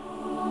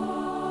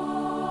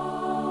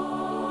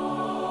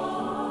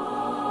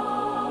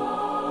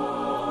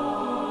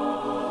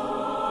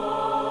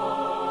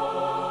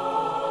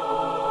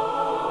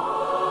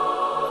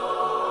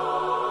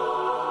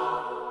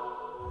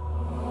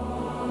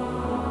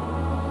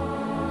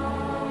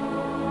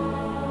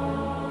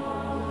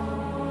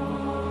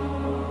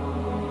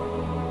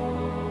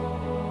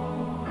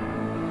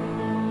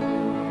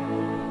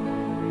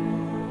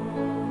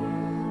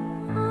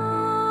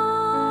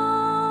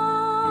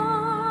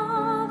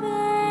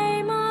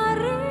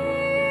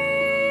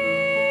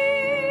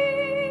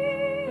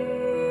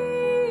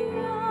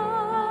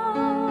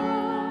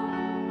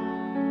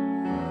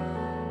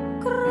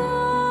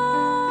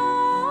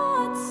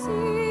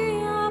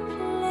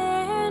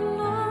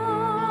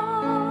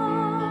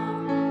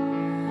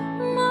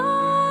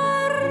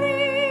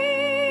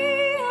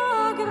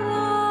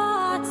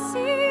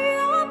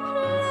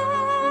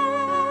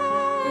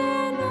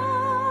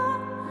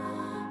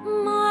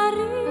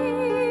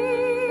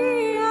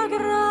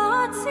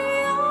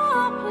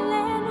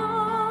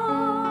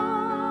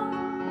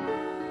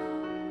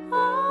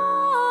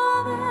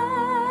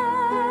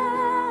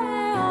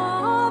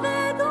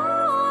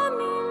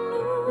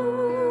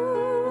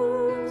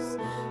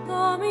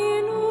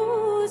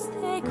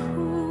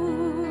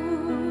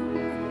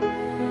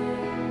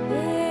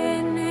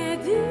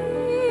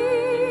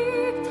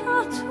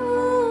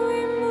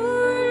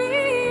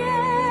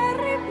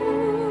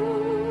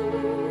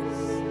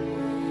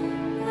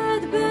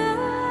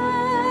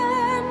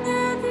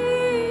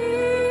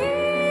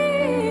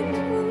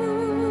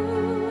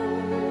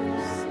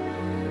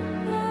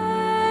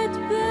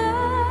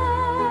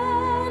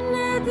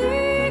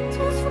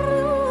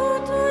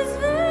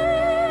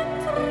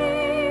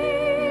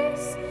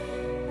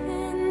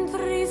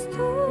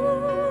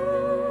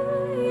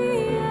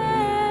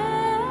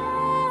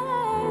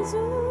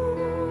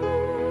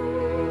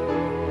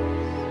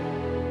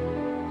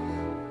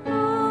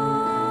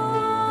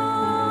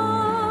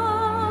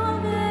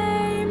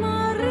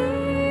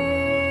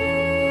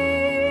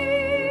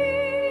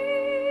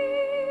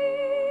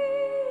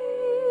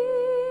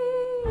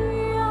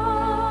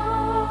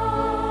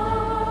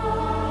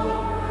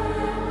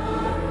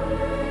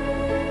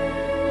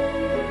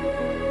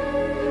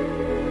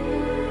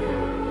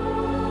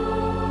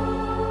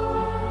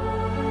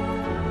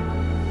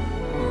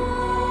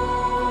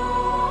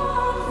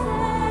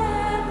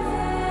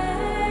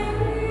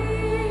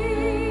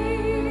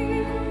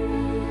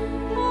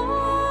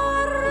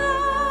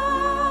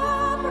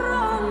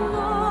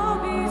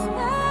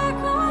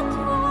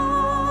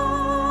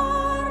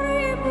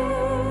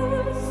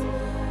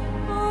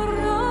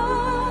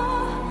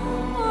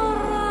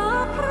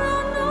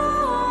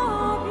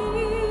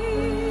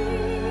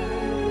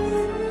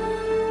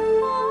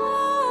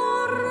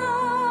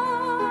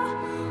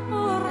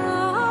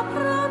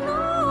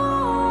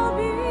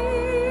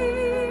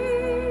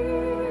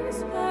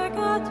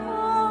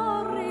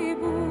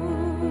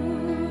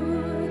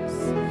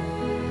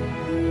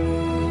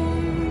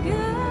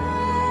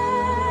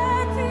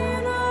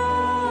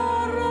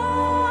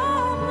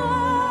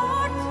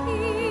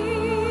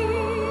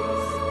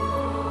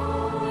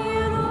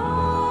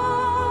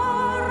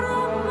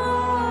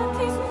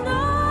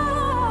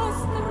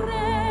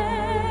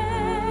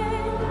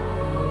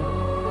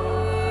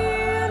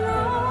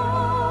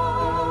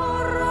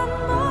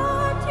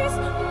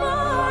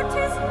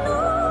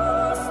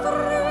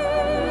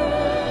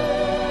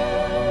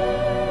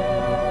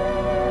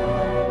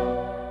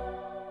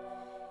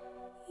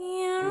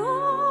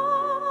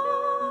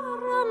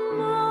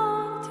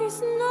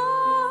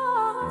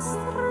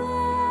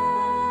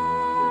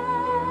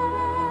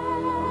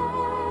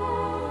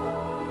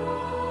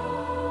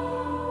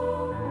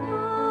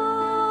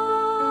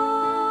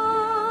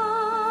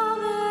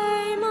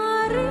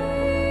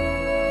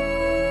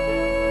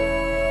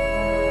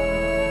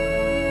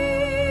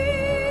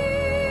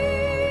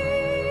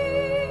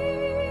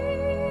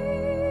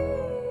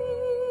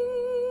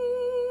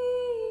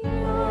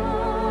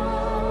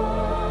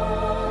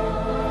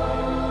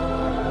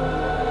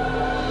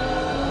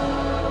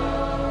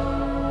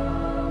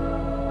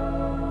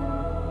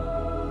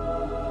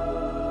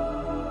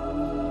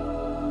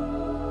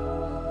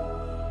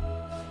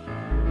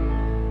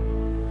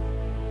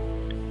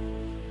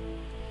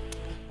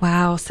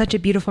 Wow, such a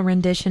beautiful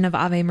rendition of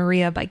Ave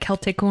Maria by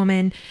Celtic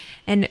Woman.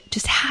 And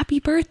just happy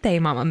birthday,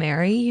 Mama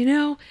Mary. You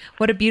know,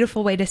 what a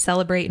beautiful way to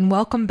celebrate. And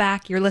welcome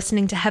back. You're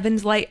listening to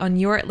Heaven's Light on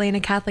your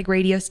Atlanta Catholic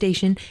radio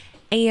station,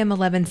 AM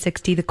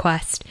 1160 The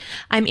Quest.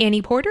 I'm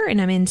Annie Porter,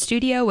 and I'm in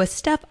studio with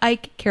Steph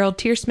Ike, Carol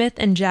Tearsmith,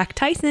 and Jack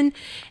Tyson.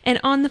 And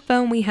on the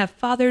phone, we have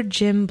Father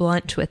Jim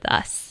Blunt with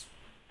us.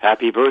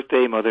 Happy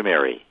birthday, Mother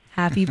Mary.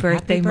 Happy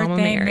birthday, Happy Mama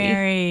birthday, Mary.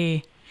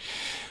 Mary.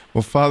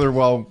 Well, Father,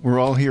 while we're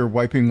all here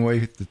wiping away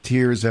the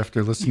tears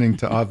after listening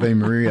to Ave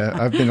Maria,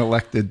 I've been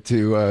elected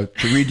to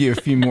read you a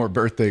few more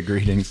birthday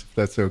greetings, if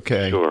that's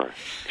okay.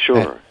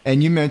 Sure.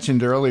 And you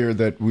mentioned earlier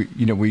that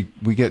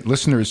we get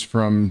listeners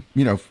from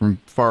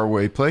far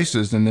away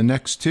places, and the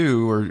next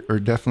two are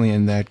definitely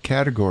in that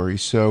category.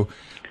 So,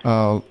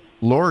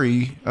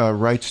 Lori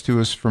writes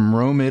to us from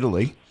Rome,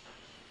 Italy.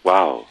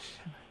 Wow.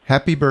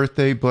 Happy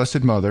birthday,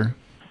 Blessed Mother.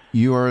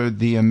 You are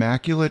the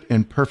immaculate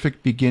and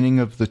perfect beginning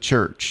of the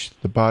Church,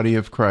 the body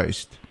of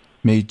Christ.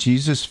 May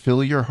Jesus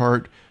fill your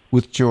heart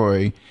with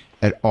joy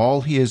at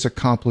all he has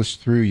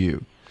accomplished through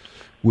you.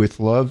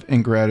 With love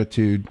and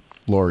gratitude,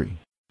 Lori.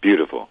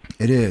 Beautiful.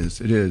 It is.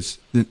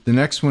 The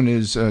next one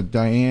is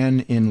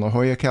Diane in La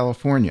Jolla,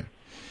 California.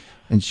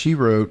 And she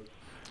wrote,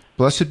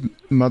 Blessed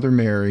Mother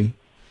Mary,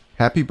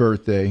 happy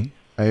birthday.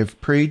 I have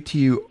prayed to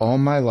you all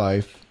my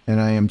life, and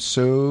I am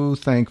so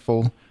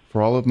thankful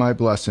for all of my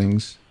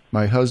blessings,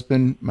 my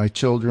husband, my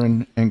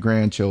children and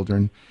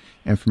grandchildren,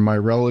 and for my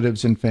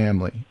relatives and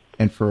family,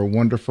 and for a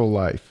wonderful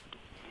life.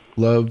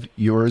 Love,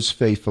 yours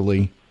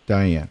faithfully,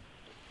 Diane.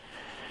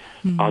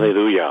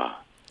 Hallelujah.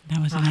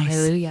 That was nice.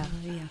 Hallelujah.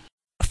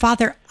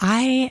 Father,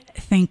 I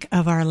think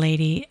of Our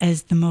Lady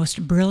as the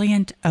most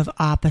brilliant of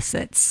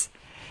opposites.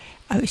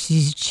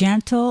 She's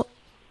gentle,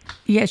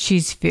 yet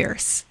she's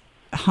fierce.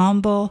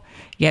 Humble,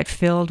 yet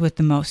filled with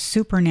the most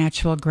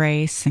supernatural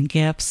grace and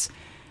gifts.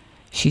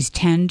 She's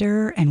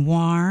tender and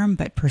warm,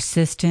 but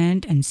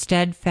persistent and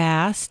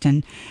steadfast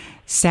and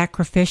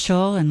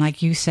sacrificial. And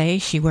like you say,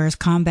 she wears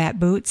combat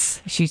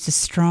boots. She's a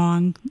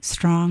strong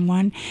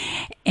one.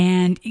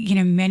 And,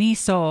 many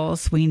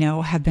souls we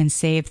know have been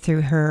saved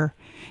through her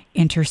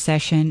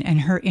intercession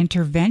and her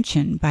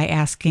intervention by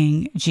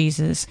asking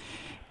Jesus,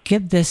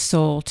 give this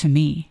soul to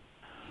me.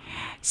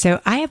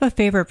 So I have a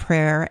favorite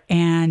prayer,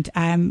 and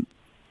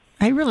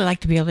I'd really like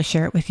to be able to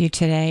share it with you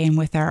today and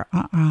with our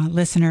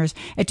listeners.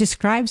 It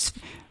describes,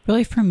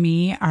 really for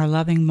me, our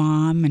loving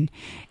mom, and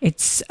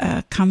it's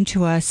come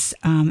to us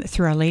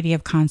through Our Lady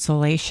of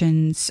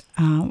Consolation's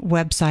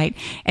website,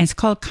 and it's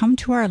called Come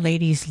to Our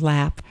Lady's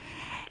Lap,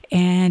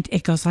 and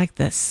it goes like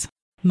this.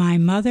 My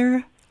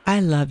mother, I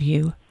love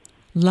you.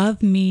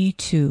 Love me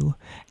too,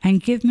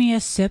 and give me a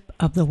sip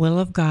of the will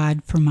of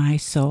God for my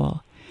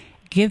soul.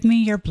 Give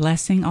me your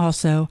blessing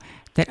also,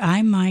 that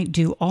I might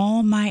do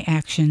all my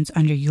actions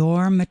under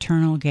your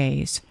maternal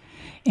gaze.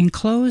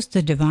 Enclose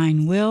the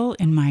divine will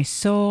in my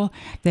soul,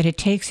 that it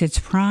takes its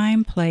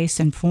prime place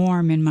and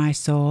form in my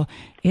soul,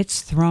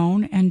 its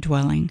throne and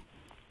dwelling.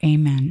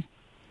 Amen.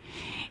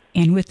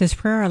 And with this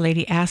prayer, Our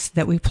Lady asks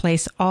that we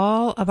place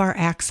all of our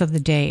acts of the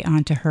day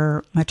onto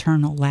her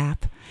maternal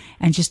lap.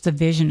 And just the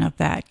vision of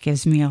that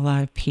gives me a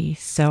lot of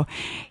peace. So,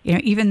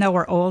 even though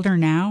we're older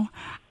now,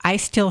 I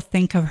still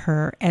think of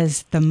her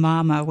as the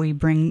mama we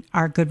bring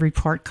our good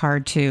report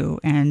card to,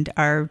 and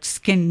our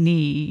skin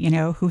knee,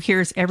 who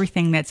hears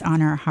everything that's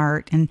on our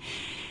heart. And,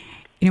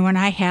 when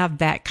I have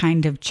that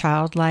kind of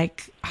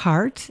childlike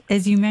heart,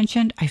 as you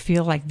mentioned, I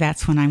feel like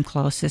that's when I'm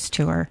closest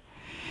to her.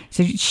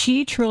 So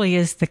she truly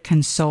is the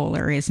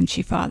consoler, isn't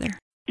she, Father?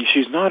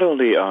 She's not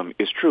only,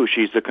 it's true,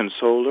 she's the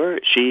consoler,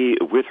 she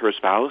with her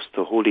spouse,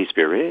 the Holy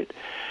Spirit.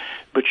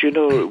 But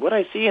what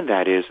I see in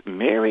that is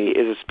Mary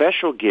is a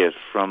special gift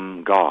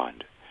from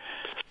God,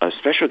 a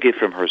special gift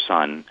from her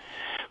Son,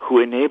 who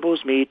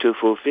enables me to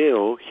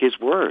fulfill his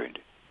word.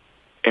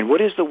 And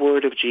what is the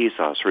word of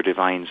Jesus, her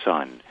divine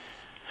Son?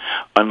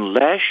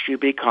 Unless you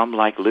become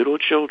like little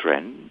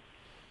children,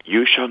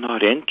 you shall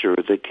not enter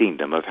the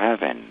kingdom of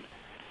heaven.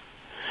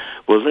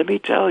 Well, let me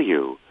tell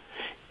you,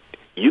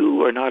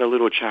 you are not a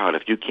little child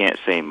if you can't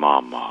say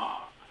Mama.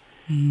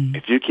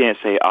 If you can't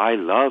say, I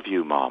love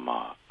you,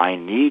 Mama, I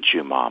need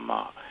you,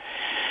 Mama.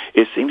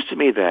 It seems to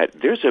me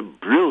that there's a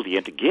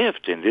brilliant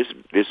gift in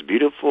this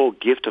beautiful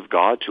gift of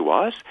God to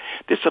us.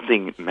 There's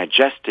something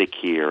majestic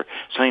here,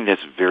 something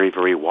that's very,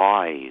 very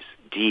wise,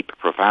 deep,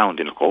 profound,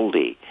 and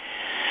holy.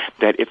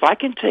 that if I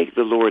can take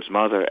the Lord's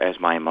mother as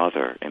my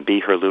mother and be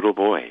her little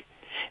boy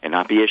and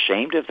not be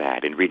ashamed of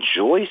that and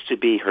rejoice to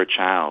be her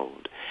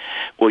child,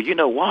 well, you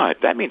know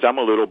what? That means I'm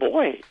a little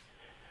boy.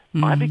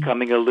 I'm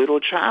becoming a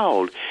little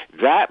child.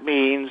 That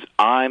means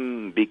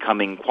I'm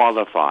becoming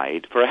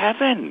qualified for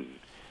heaven.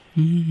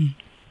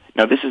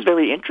 Now, this is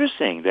very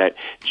interesting that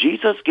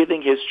Jesus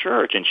giving his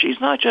church, and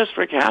she's not just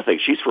for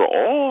Catholics, she's for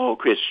all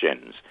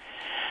Christians.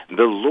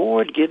 The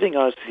Lord giving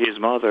us his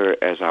mother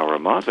as our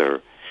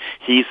mother,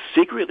 he's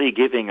secretly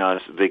giving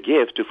us the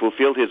gift to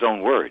fulfill his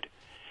own word.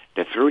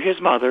 That through his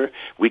mother,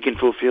 we can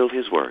fulfill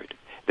his word.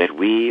 That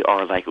we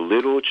are like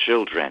little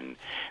children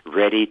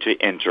ready to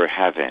enter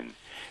heaven.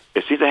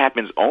 You see, that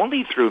happens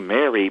only through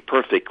Mary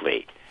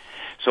perfectly.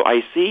 So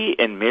I see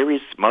in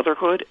Mary's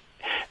motherhood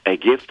a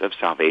gift of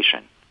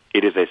salvation.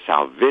 It is a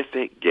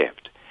salvific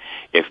gift.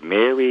 If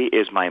Mary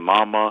is my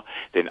mama,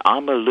 then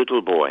I'm a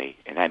little boy,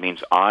 and that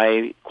means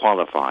I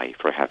qualify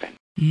for heaven.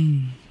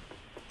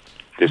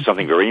 There's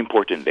something very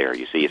important there.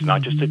 You see, it's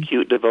not just a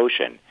cute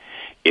devotion.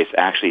 It's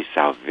actually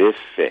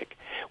salvific.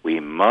 We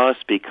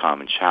must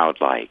become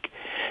childlike.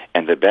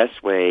 And the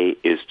best way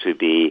is to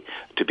be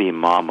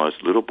mama's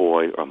little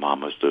boy or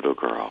mama's little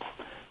girl.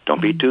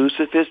 Don't be too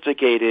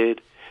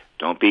sophisticated.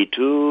 Don't be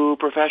too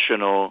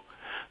professional.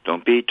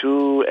 Don't be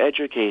too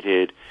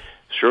educated.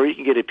 Sure, you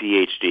can get a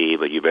PhD,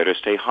 but you better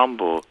stay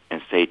humble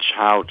and stay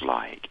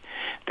childlike.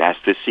 That's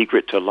the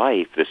secret to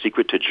life, the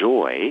secret to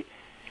joy.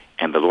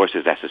 And the Lord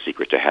says that's the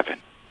secret to heaven.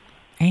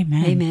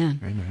 Amen. Amen.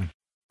 Amen.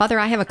 Father,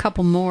 I have a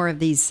couple more of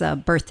these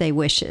birthday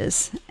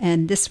wishes,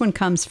 and this one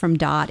comes from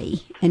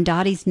Dottie. And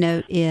Dottie's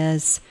note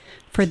is,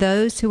 for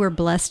those who are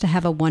blessed to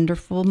have a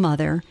wonderful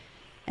mother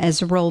as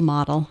a role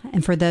model,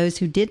 and for those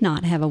who did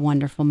not have a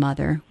wonderful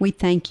mother, we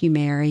thank you,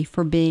 Mary,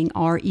 for being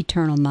our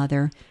eternal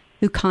mother,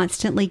 who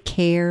constantly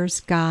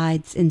cares,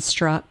 guides,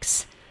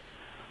 instructs,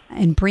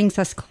 and brings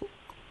us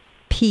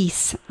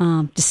peace,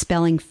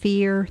 dispelling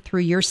fear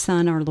through your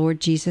Son, our Lord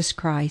Jesus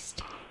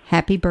Christ.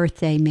 Happy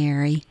birthday,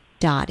 Mary.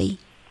 Dottie.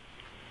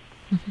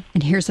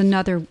 And here's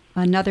another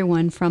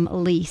one from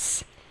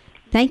Elise.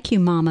 Thank you,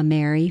 Mama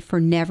Mary, for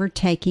never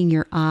taking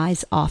your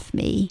eyes off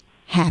me.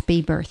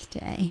 Happy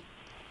birthday.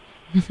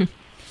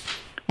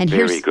 And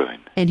Very good.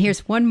 And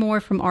here's one more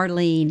from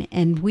Arlene.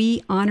 And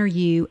we honor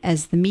you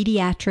as the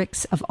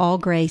mediatrix of all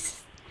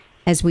grace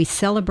as we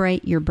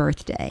celebrate your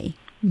birthday,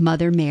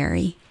 Mother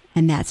Mary.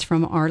 And that's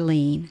from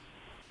Arlene.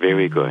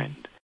 Very good.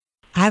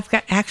 I've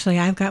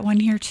got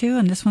one here too,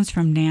 and this one's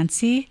from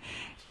Nancy.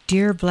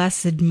 Dear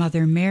Blessed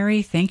Mother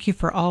Mary, thank you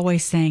for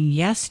always saying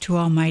yes to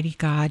Almighty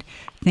God.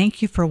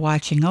 Thank you for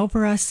watching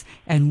over us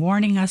and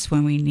warning us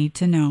when we need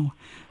to know.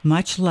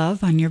 Much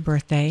love on your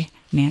birthday,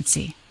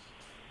 Nancy.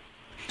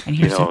 And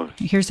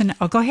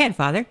go ahead,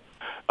 Father.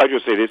 I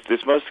just say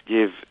this must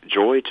give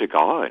joy to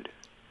God.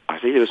 I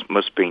think this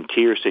must bring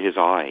tears to his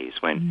eyes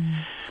when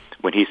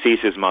he sees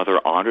his mother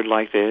honored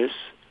like this.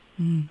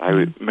 I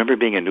remember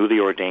being a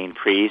newly ordained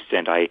priest,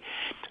 and I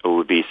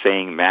would be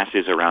saying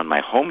masses around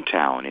my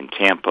hometown in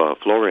Tampa,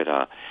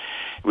 Florida.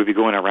 We'd be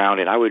going around,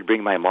 and I would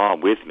bring my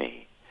mom with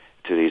me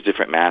to these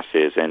different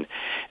masses. And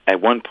at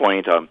one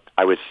point,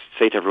 I would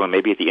say to everyone,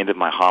 maybe at the end of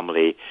my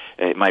homily,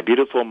 my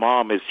beautiful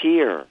mom is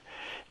here.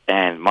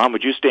 And Mom,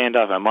 would you stand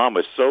up? My mom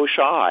was so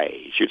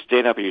shy. She would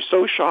stand up, and she's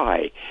so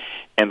shy.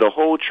 And the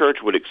whole church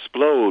would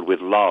explode with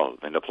love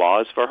and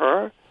applause for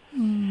her.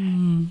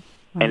 Wow.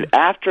 And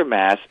after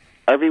Mass,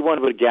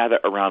 everyone would gather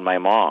around my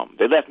mom.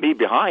 They left me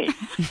behind.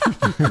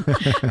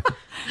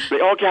 They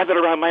all gathered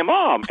around my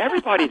mom.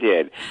 Everybody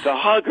did. To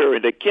hug her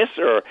and to kiss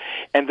her.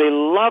 And they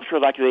loved her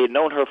like they had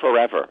known her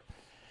forever.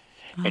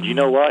 And you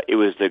know what? It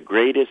was the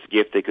greatest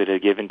gift they could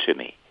have given to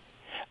me.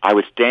 I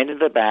would stand in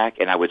the back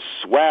and I would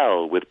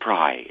swell with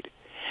pride.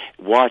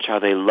 Watch how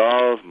they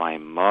love my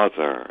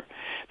mother.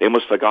 They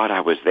almost forgot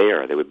I was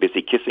there. They were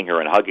busy kissing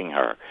her and hugging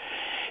her.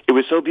 It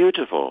was so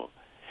beautiful.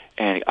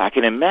 And I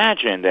can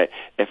imagine that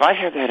if I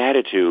have that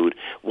attitude,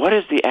 what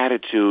is the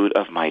attitude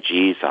of my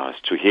Jesus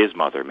to his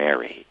mother,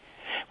 Mary,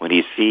 when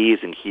he sees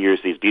and hears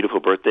these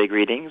beautiful birthday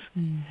greetings?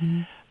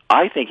 Mm-hmm.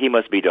 I think he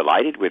must be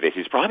delighted with it.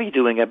 He's probably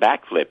doing a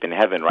backflip in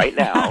heaven right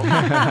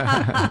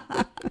now.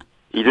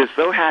 He's just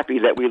so happy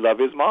that we love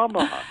his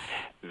mama.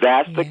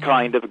 That's the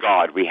kind of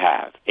God we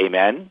have.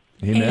 Amen?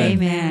 Amen.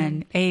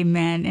 Amen.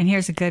 Amen. And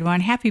here's a good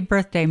one. Happy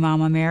birthday,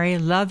 Mama Mary.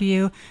 Love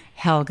you,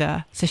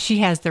 Helga. So she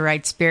has the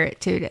right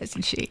spirit too,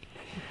 doesn't she?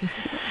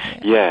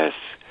 Yes.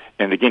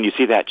 And again, you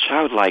see that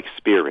childlike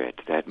spirit,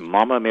 that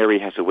Mama Mary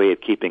has a way of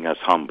keeping us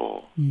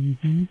humble.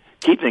 Mm-hmm.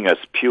 Keeping us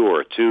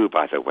pure, too,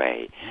 by the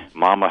way.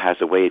 Mama has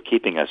a way of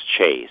keeping us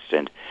chaste,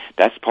 and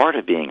that's part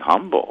of being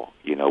humble.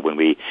 You know, when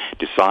we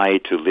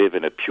decide to live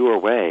in a pure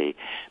way,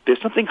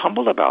 there's something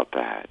humble about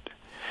that.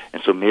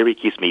 And so Mary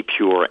keeps me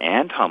pure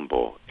and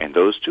humble, and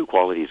those two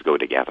qualities go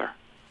together.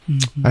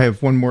 Mm-hmm. I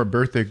have one more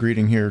birthday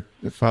greeting here,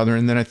 Father,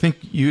 and then I think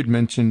you had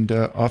mentioned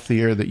off the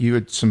air that you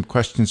had some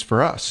questions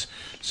for us.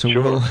 So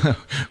sure.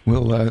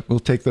 we'll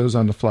take those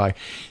on the fly.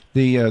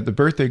 The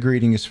birthday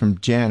greeting is from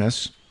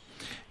Janice.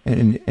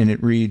 And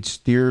it reads,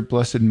 Dear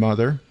Blessed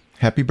Mother,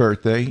 happy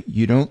birthday.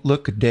 You don't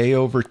look a day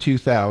over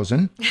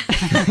 2,000.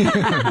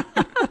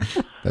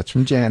 That's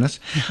from Janice.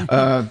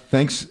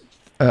 Thanks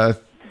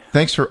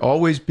for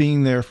always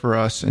being there for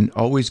us and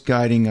always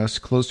guiding us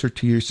closer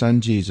to your son,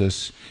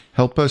 Jesus.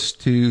 Help us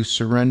to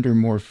surrender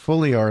more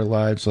fully our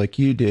lives like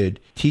you did.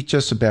 Teach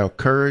us about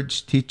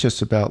courage. Teach us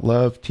about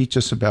love. Teach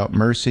us about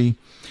mercy.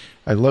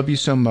 I love you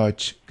so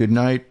much. Good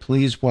night.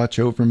 Please watch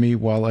over me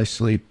while I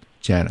sleep.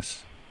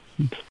 Janice.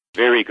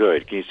 Very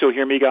good. Can you still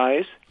hear me,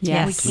 guys?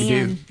 Yes. We We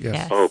can. do,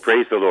 yes. Oh,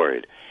 praise the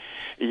Lord.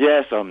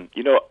 Yes,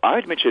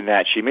 I'd mentioned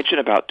that. She mentioned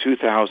about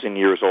 2,000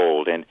 years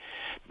old, and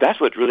that's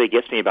what really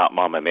gets me about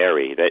Mama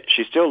Mary, that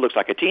she still looks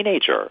like a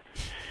teenager.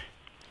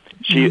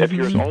 She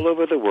appears all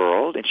over the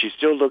world, and she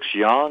still looks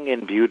young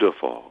and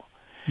beautiful.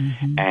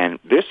 And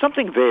there's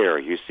something there,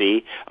 you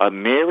see.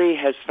 Mary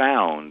has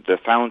found the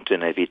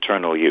fountain of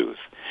eternal youth.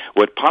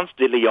 What Ponce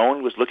de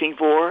Leon was looking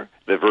for,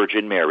 the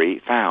Virgin Mary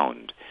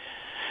found.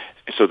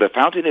 So the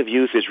fountain of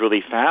youth is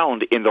really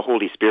found in the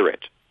Holy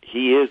Spirit.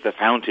 He is the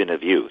fountain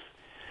of youth.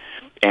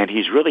 And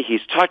he's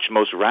touched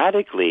most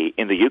radically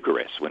in the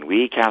Eucharist. When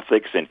we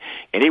Catholics, and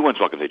anyone's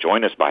welcome to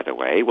join us, by the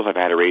way, we'll have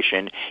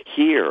adoration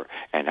here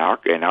in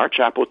our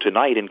chapel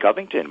tonight in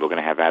Covington. We're going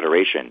to have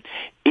adoration.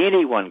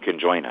 Anyone can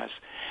join us.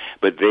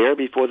 But there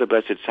before the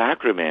Blessed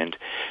Sacrament,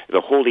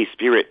 the Holy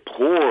Spirit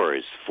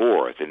pours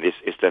forth, and this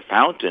is the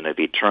fountain of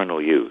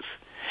eternal youth.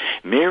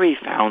 Mary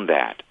found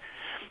that.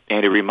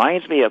 And it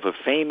reminds me of a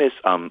famous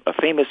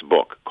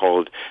book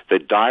called The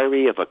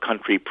Diary of a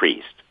Country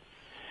Priest.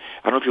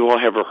 I don't know if you all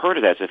have ever heard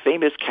of that. It's a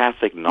famous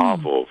Catholic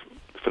novel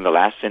from the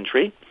last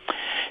century.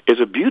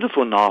 It's a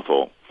beautiful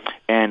novel,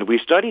 and we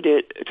studied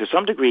it to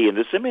some degree in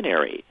the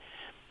seminary.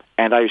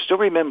 And I still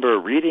remember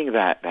reading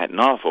that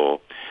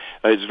novel.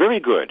 It's very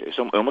good. It's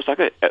almost like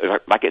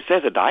it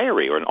says a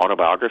diary or an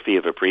autobiography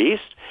of a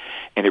priest,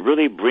 and it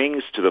really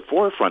brings to the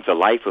forefront the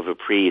life of a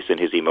priest and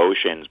his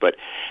emotions. But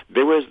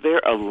there was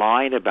a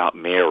line about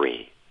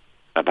Mary,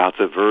 about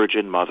the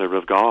Virgin Mother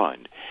of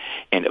God,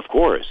 and of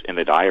course in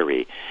the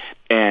diary.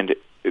 And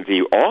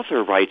the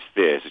author writes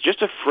this,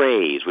 just a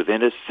phrase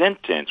within a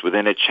sentence,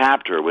 within a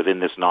chapter within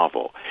this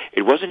novel.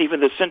 It wasn't even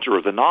the center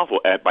of the novel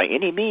by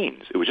any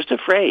means. It was just a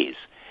phrase.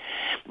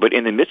 But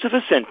in the midst of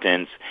a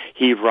sentence,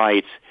 he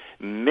writes,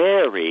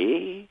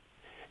 Mary,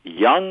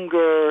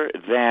 younger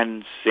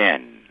than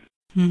sin.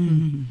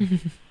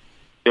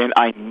 And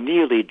I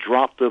nearly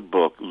dropped the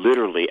book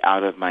literally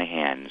out of my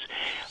hands.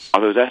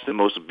 Although that's the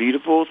most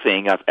beautiful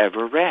thing I've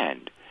ever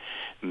read.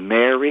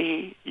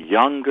 Mary,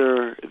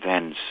 younger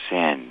than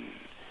sin.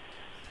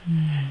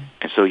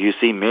 And so you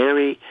see,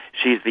 Mary,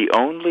 she's the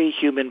only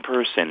human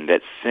person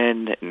that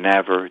sin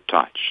never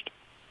touched.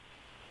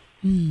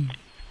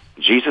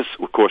 Jesus,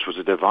 of course, was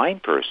a divine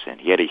person.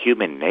 He had a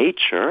human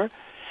nature.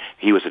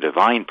 He was a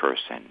divine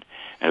person.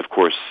 And, of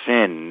course,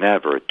 sin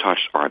never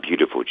touched our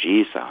beautiful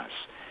Jesus.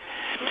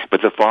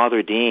 But the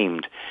Father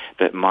deemed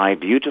that my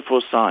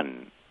beautiful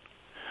Son,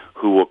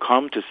 who will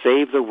come to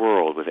save the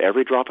world with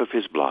every drop of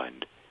his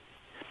blood,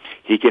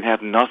 he can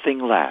have nothing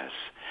less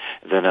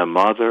than a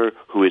mother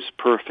who is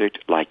perfect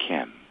like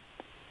him.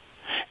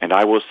 And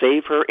I will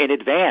save her in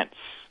advance.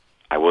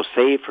 I will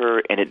save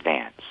her in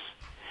advance.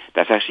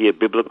 That's actually a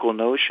biblical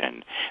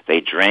notion. They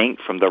drank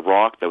from the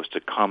rock that was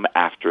to come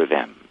after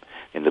them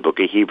in the book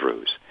of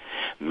Hebrews.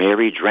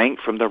 Mary drank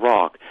from the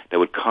rock that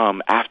would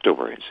come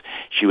afterwards.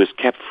 She was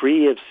kept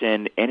free of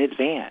sin in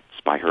advance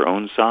by her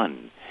own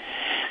Son.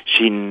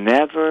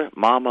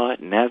 Mama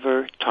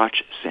never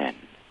touched sin.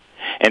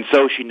 And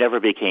so she never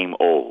became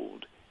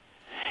old.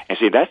 And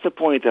see, that's the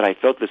point that I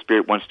felt the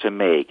Spirit wants to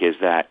make, is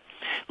that,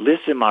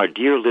 listen, my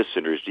dear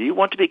listeners, do you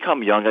want to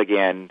become young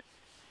again?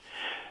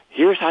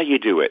 Here's how you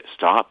do it.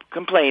 Stop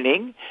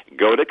complaining,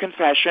 go to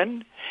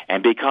confession,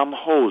 and become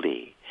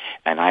holy.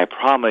 And I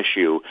promise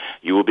you,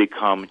 you will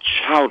become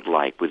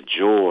childlike with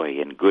joy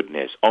and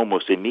goodness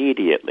almost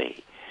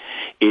immediately.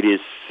 It is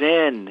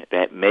sin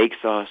that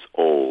makes us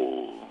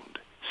old.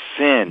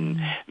 Sin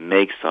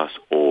makes us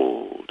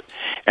old.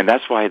 And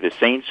that's why the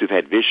saints who've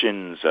had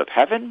visions of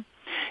heaven,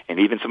 and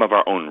even some of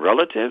our own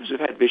relatives who've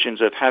had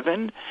visions of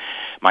heaven,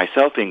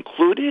 myself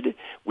included,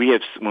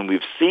 when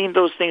we've seen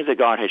those things that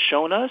God has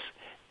shown us,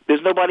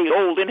 there's nobody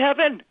old in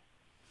heaven.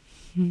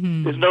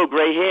 There's no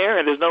gray hair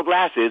and there's no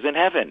glasses in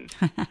heaven.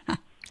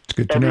 It's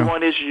good to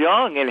Everyone know. is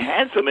young and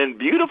handsome and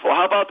beautiful.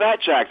 How about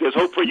that, Jack? There's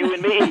hope for you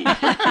and me.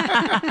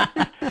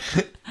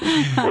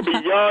 We'll be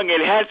young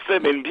and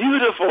handsome and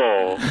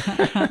beautiful.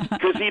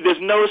 Because, see,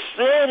 there's no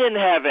sin in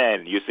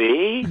heaven, you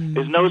see?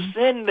 There's no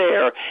sin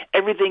there.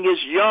 Everything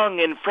is young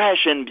and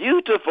fresh and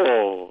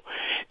beautiful.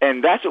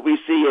 And that's what we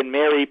see in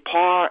Mary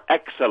par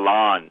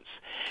excellence.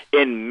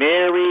 In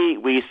Mary,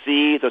 we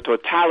see the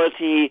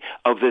totality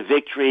of the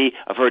victory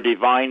of her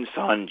divine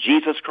Son,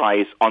 Jesus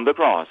Christ, on the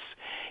cross.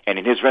 And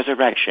in his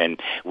resurrection,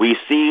 we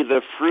see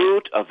the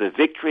fruit of the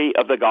victory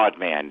of the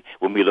God-man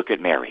when we look at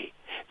Mary.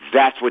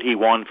 That's what he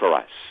won for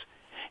us.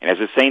 And as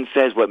the saint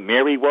says, what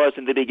Mary was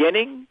in the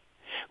beginning,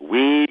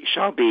 we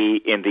shall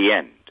be in the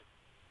end.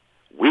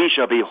 We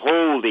shall be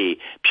holy,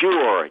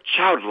 pure,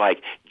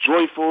 childlike,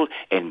 joyful,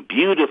 and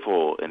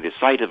beautiful in the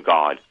sight of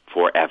God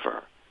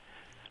forever.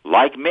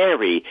 Like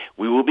Mary,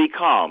 we will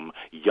become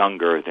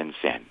younger than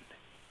sin.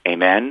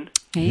 Amen?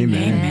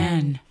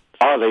 Amen.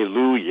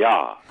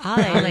 Hallelujah.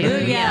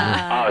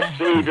 Hallelujah. Our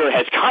Savior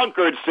has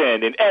conquered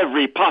sin in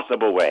every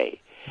possible way.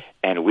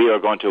 And we are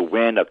going to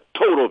win a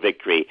total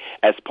victory.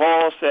 As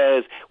Paul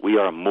says, we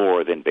are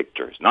more than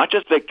victors. Not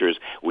just victors,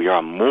 we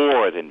are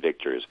more than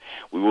victors.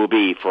 We will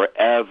be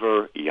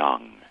forever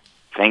young.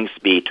 Thanks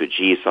be to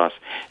Jesus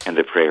and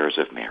the prayers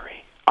of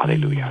Mary.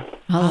 Hallelujah.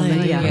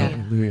 Hallelujah.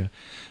 Hallelujah.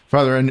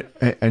 Father,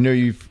 I know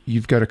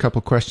you've got a couple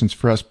questions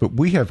for us, but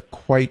we have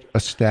quite a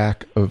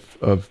stack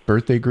of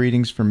birthday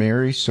greetings for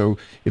Mary. So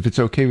if it's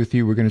okay with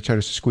you, we're going to try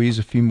to squeeze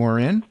a few more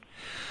in.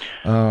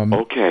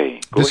 Okay,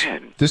 go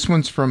ahead. This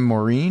one's from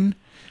Maureen.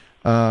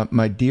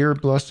 My dear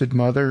blessed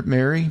Mother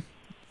Mary,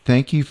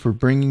 thank you for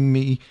bringing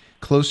me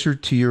closer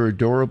to your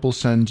adorable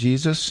son,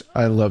 Jesus.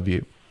 I love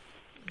you.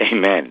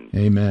 Amen.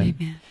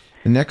 Amen.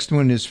 The next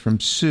one is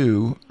from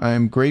Sue. I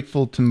am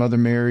grateful to Mother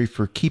Mary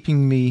for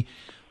keeping me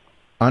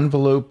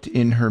enveloped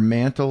in her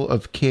mantle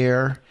of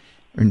care,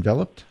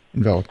 enveloped.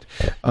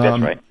 That's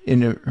right.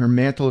 In her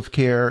mantle of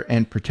care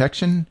and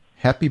protection.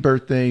 Happy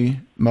birthday,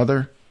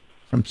 Mother,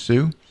 from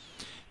Sue.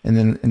 And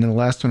then the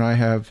last one I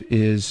have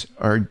is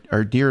our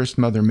dearest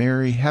Mother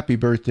Mary. Happy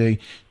birthday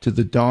to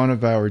the dawn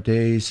of our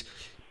days.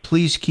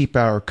 Please keep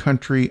our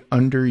country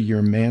under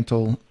your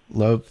mantle.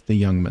 Love, the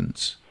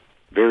Youngmans.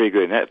 Very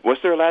good.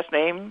 What's their last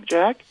name,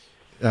 Jack?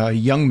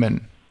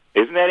 Youngman.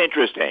 Isn't that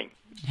interesting?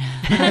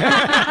 I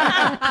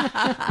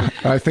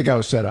think I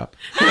was set up.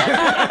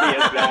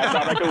 Yes, that's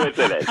not a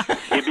coincidence.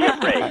 You'd be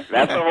afraid.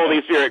 That's the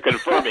Holy Spirit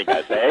confirming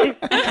us, eh?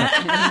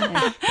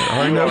 There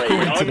are no You're a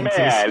young coincidences.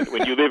 man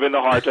when you live in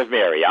the heart of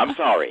Mary. I'm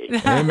sorry.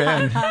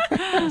 Amen.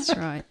 That's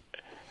right.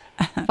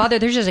 Father,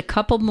 there's just a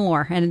couple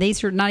more, and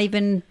these are not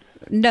even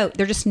they're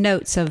just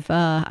notes of,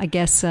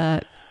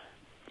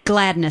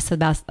 gladness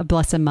about a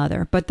Blessed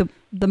Mother. But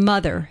the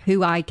mother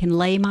who I can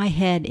lay my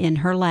head in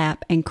her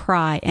lap and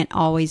cry and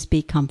always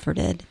be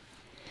comforted.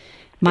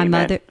 My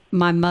Amen.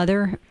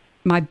 mother,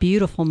 my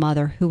beautiful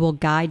mother who will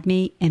guide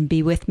me and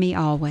be with me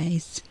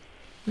always.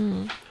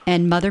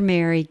 And Mother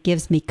Mary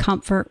gives me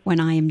comfort when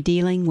I am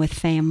dealing with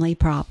family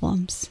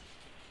problems.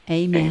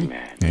 Amen.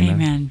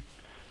 Amen.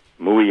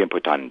 Muy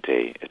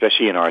importante,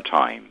 especially in our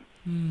time.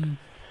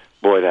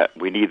 Boy, that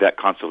we need that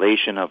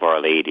consolation of Our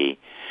Lady.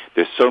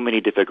 There's so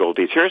many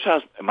difficulties. Here's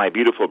how my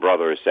beautiful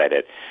brother said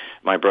it.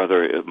 My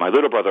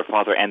little brother,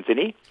 Father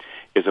Anthony,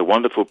 is a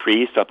wonderful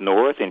priest up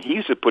north, and he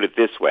used to put it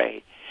this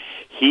way.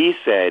 He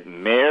said,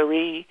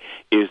 Mary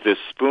is the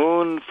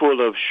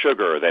spoonful of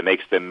sugar that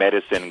makes the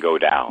medicine go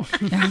down.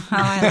 Oh,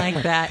 I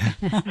like that.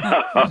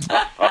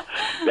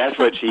 That's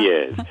what she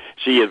is.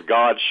 She is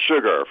God's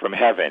sugar from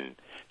heaven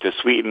to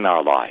sweeten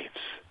our lives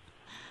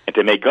and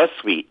to make us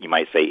sweet, you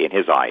might say, in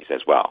his eyes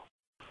as well.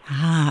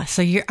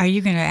 So are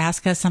you going to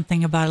ask us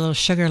something about a little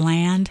sugar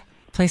land,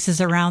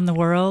 places around the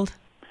world?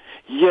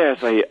 Yes,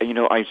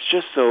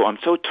 I'm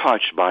so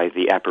touched by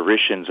the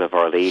apparitions of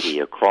Our Lady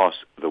across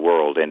the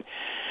world, and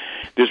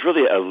there's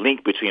really a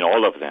link between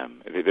all of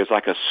them. There's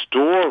like a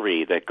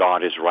story that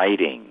God is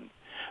writing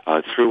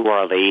through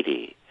Our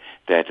Lady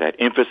that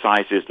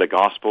emphasizes the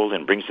gospel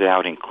and brings it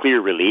out in clear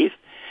relief.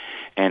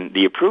 And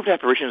the approved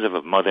apparitions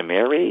of Mother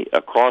Mary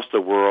across the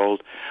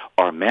world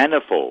are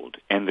manifold,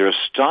 and they're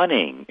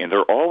stunning, and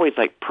they're always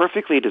like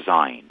perfectly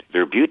designed.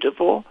 They're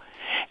beautiful,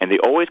 and they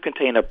always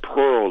contain a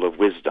pearl of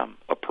wisdom,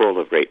 a pearl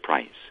of great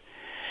price.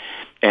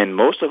 And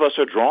most of us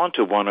are drawn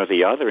to one or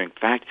the other. In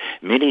fact,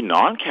 many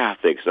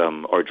non-Catholics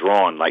are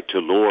drawn, like to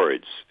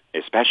Lourdes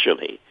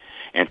especially,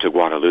 and to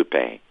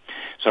Guadalupe.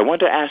 So I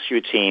want to ask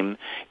you, team,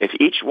 if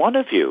each one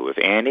of you, if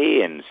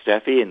Annie and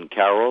Steffi and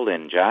Carol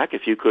and Jack,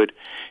 if you could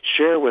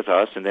share with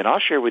us, and then I'll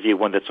share with you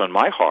one that's on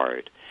my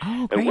heart.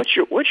 Oh, And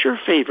great. what's your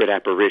favorite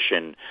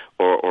apparition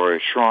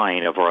or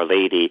shrine of Our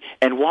Lady,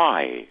 and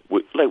why?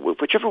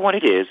 Whichever one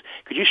it is,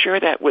 could you share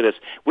that with us?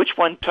 Which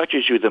one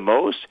touches you the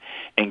most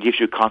and gives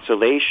you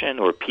consolation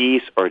or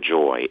peace or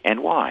joy,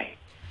 and why?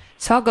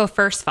 So I'll go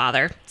first,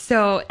 Father.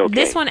 So Okay.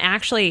 This one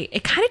actually,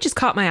 it kind of just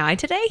caught my eye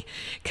today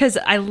because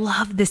I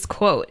love this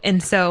quote.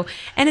 And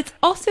it's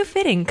also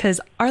fitting because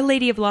Our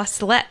Lady of La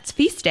Salette's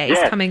feast day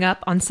is coming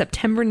up on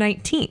September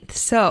 19th.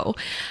 So,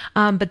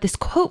 but this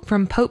quote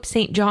from Pope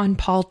St. John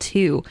Paul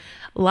II,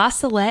 La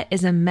Salette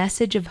is a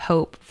message of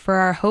hope, for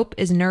our hope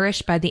is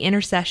nourished by the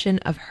intercession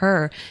of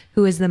her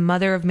who is the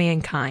mother of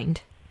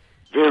mankind.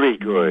 Very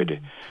good.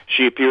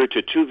 She appeared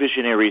to two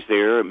visionaries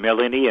there,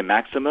 Melanie and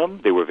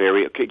Maximum. They were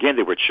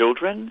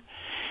children.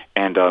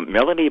 And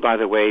Melanie, by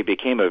the way,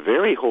 became a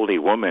very holy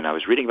woman. I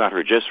was reading about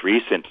her just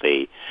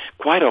recently.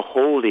 Quite a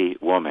holy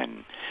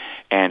woman.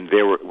 And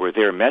there were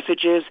there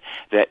messages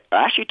that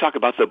actually talk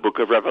about the book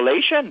of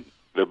Revelation,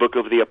 the book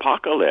of the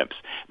Apocalypse,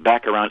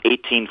 back around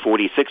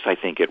 1846, I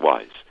think it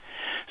was.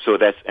 So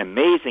that's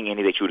amazing,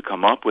 Annie, that you would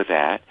come up with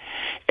that.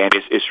 And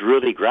it's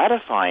really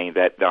gratifying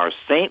that our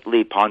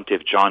saintly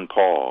pontiff, John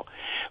Paul,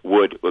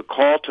 would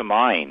call to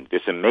mind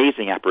this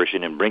amazing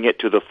apparition and bring it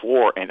to the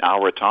fore in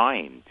our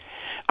time.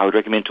 I would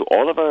recommend to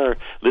all of our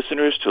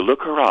listeners to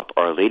look her up,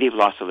 Our Lady of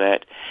La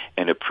Salette,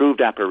 an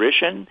approved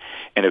apparition,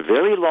 and a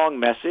very long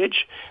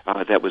message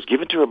that was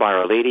given to her by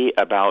Our Lady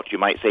about, you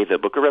might say, the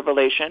book of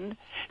Revelation,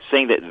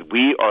 saying that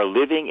we are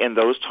living in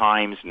those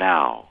times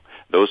now,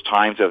 those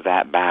times of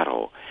that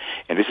battle.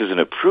 And this is an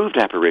approved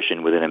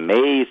apparition with an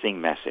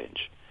amazing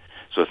message.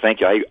 So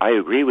thank you. I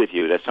agree with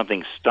you. That's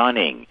something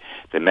stunning,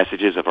 the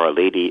messages of Our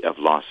Lady of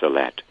La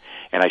Salette.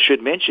 And I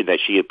should mention that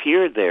she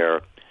appeared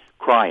there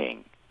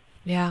crying.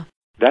 Yeah.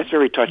 That's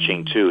very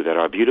touching, too, that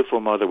our beautiful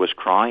mother was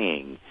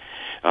crying,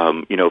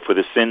 for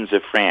the sins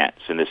of France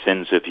and the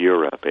sins of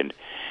Europe. And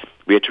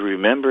we have to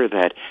remember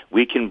that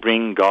we can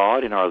bring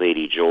God and Our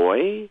Lady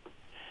joy,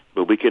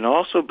 but we can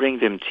also bring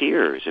them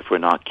tears if we're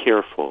not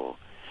careful.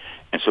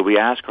 And so we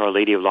ask Our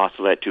Lady of La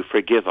Salette to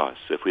forgive us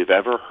if we've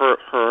ever hurt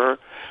her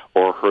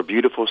or her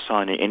beautiful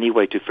son in any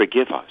way, to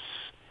forgive us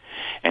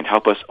and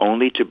help us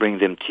only to bring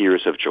them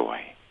tears of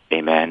joy.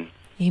 Amen.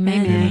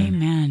 Amen.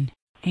 Amen.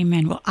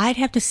 Amen. Well, I'd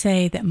have to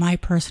say that my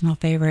personal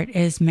favorite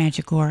is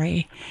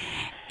Medjugorje,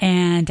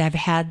 and I've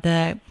had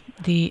the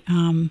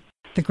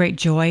great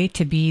joy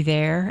to be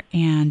there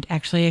and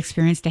actually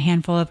experienced a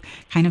handful of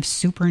kind of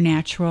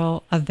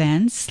supernatural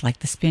events like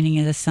the spinning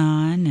of the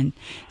sun and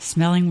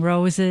smelling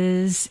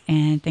roses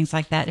and things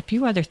like that. A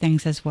few other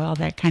things as well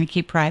that kind of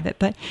keep private,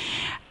 but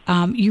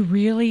you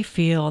really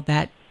feel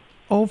that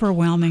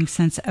overwhelming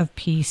sense of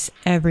peace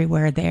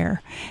everywhere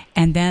there.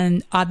 And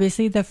then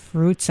obviously the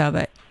fruits of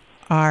it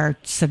are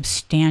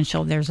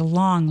substantial. There's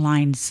long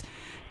lines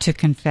to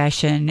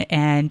confession,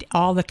 and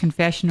all the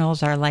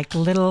confessionals are like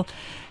little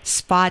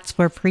spots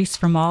where priests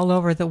from all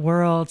over the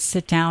world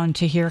sit down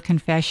to hear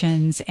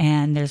confessions,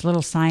 and there's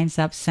little signs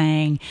up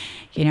saying,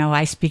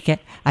 I speak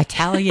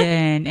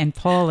Italian and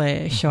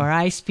Polish, or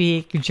I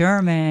speak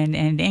German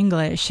and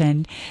English,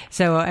 and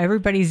so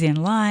everybody's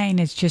in line.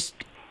 It's just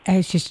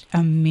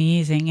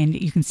amazing, and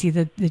you can see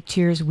the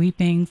tears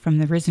weeping from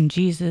the risen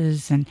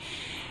Jesus, and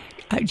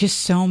just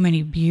so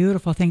many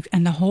beautiful things.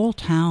 And the whole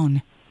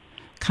town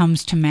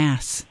comes to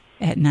Mass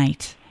at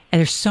night. And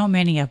there's so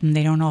many of them,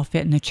 they don't all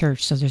fit in the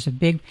church. So there's a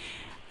big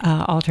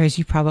altar, as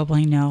you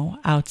probably know,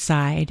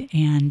 outside.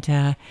 And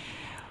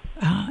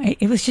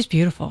it was just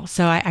beautiful.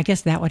 So I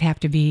guess that would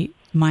have to be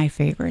my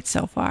favorite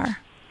so far.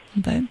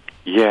 But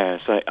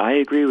yes, I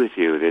agree with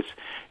you.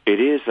 It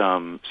is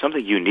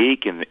something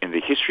unique in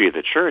the history of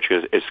the church,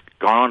 because it's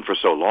gone on for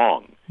so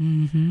long.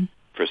 Mm-hmm.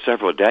 For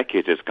several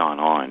decades it's gone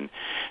on.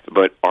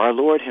 But our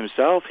Lord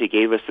himself, he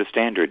gave us the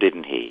standard,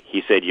 didn't he?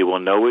 He said, you will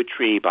know a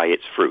tree by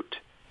its fruit.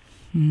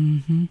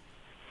 Mm-hmm.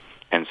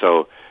 And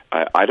so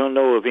I don't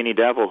know of any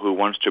devil who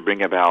wants to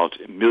bring about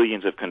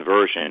millions of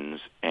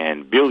conversions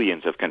and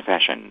billions of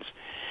confessions.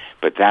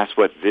 But that's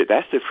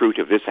the fruit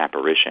of this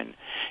apparition.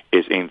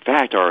 Is in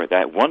fact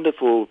that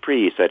wonderful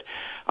priest that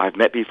I've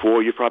met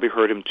before. You've probably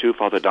heard him too,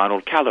 Father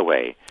Donald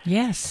Calloway.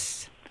 Yes.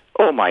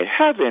 Oh, my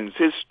heavens,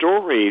 his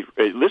story.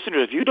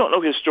 Listeners, if you don't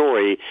know his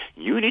story,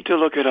 you need to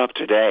look it up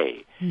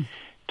today.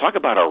 Talk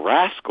about a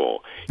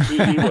rascal. He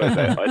was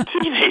a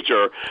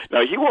teenager. Now,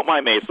 you won't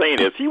mind me saying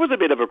this. He was a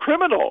bit of a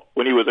criminal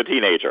when he was a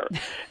teenager.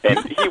 And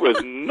he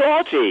was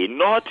naughty.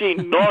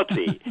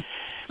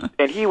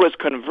 And he was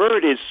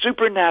converted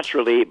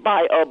supernaturally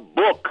by a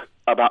book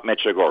about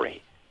Medjugorje.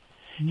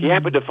 He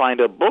happened to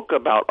find a book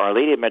about Our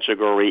Lady of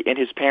Medjugorje in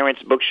his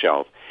parents'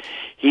 bookshelf.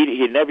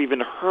 He had never even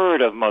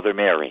heard of Mother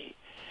Mary.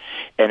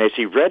 And as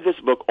he read this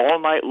book all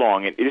night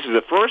long, and this is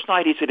the first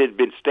night he said had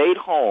been stayed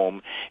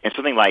home in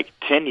something like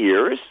 10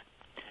 years,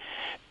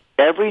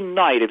 every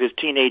night of his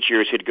teenage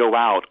years he'd go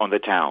out on the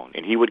town,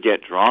 and he would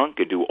get drunk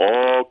and do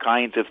all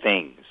kinds of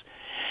things.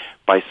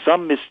 By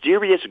some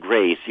mysterious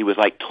grace, he was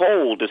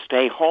told to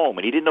stay home,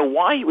 and he didn't know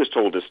why he was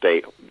told to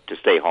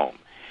stay home.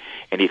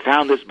 And he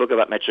found this book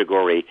about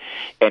Medjugorje,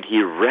 and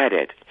he read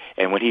it.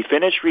 And when he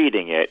finished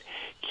reading it,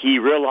 he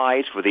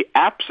realized for the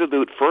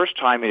absolute first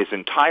time in his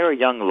entire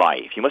young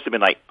life, he must have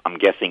been I'm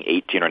guessing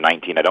 18 or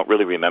 19, I don't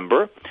really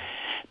remember,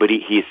 but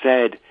he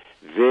said,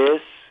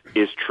 this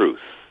is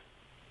truth.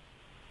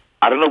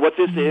 I don't know what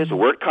this is or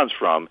where it comes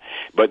from,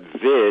 but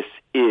this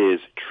is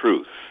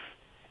truth.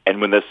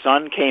 And when the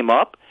sun came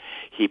up,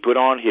 he put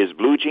on his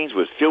blue jeans,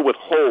 was filled with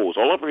holes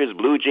all over his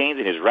blue jeans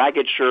and his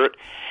ragged shirt,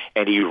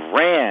 and he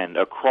ran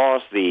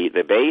across the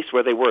base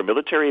where they were, a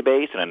military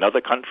base in another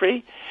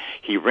country.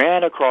 He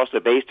ran across the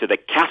base to the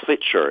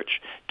Catholic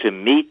Church to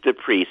meet the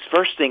priests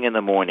first thing in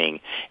the morning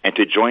and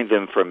to join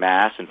them for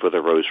Mass and for the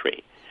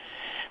Rosary.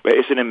 But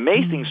it's an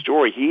amazing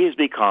story. He has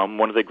become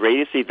one of the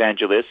greatest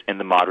evangelists in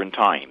the modern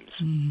times.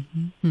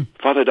 Mm-hmm.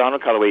 Father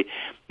Donald Calloway,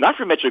 not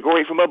from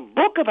Medjugorje, from a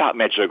book about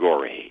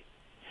Medjugorje.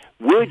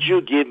 Would you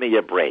give me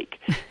a break?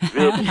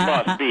 This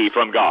must be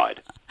from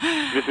God.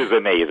 This is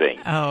amazing.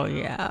 Oh,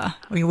 yeah.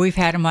 We've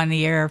had him on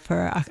the air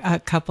for a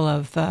couple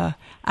of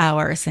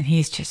hours, and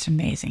he's just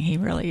amazing. He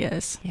really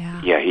is.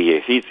 Yeah. Yeah, he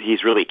is.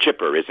 He's really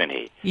chipper, isn't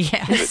he?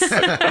 Yes.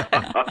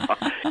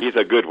 He's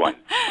a good one.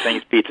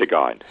 Thanks be to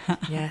God.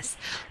 Yes.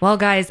 Well,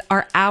 guys,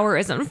 our hour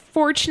is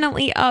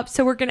unfortunately up,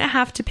 so we're going to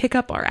have to pick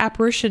up our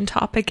apparition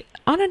topic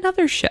on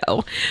another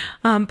show.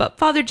 But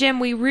Father Jim,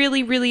 we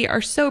really, really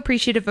are so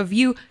appreciative of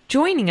you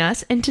joining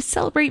us and to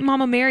celebrate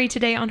Mama Mary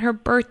today on her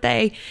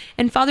birthday.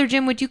 And Father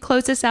Jim, would you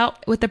close us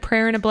out with a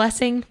prayer and a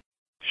blessing?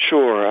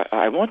 Sure.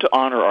 I want to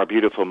honor our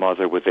beautiful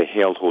mother with the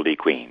Hail, Holy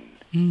Queen.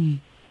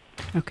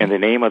 Okay. In the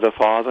name of the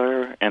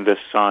Father, and the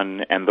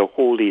Son, and the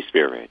Holy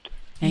Spirit.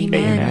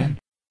 Amen.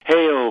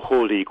 Hail,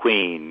 Holy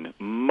Queen,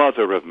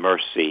 Mother of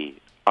mercy,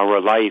 our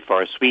life,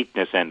 our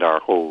sweetness, and our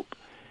hope.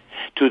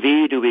 To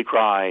thee do we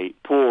cry,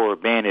 poor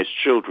banished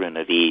children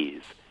of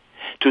Eve.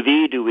 To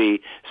thee do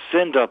we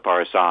send up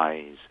our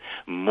sighs,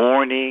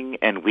 mourning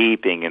and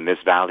weeping in this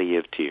valley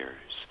of tears.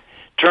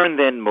 Turn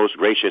then, most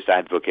gracious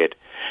Advocate,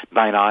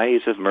 thine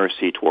eyes of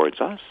mercy towards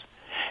us,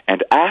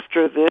 and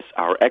after this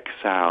our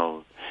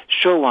exile,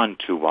 show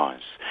unto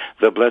us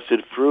the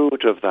blessed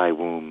fruit of thy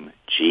womb,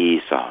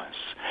 Jesus.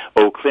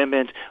 O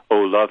clement, O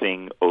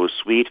loving, O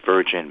sweet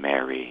Virgin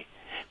Mary,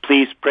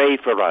 please pray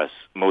for us,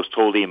 most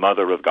holy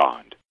Mother of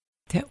God,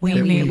 that we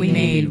may be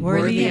made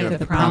worthy of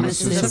the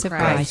promises of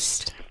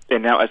Christ.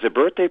 And now, as a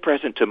birthday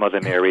present to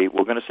Mother Mary,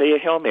 we're going to say a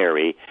Hail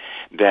Mary,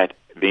 that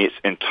this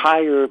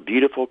entire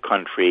beautiful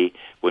country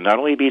will not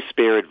only be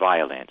spared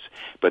violence,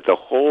 but the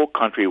whole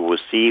country will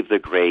receive the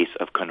grace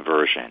of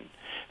conversion,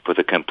 for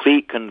the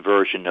complete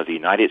conversion of the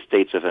United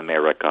States of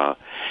America,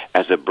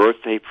 as a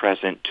birthday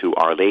present to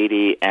Our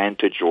Lady and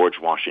to George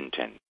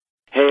Washington.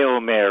 Hail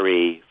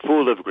Mary,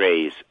 full of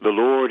grace, the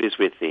Lord is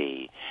with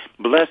thee.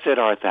 Blessed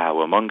art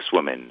thou amongst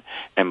women,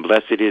 and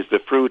blessed is the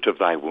fruit of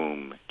thy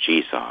womb,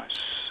 Jesus.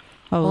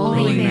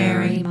 Holy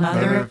Mary,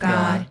 Mother of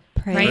God,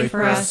 pray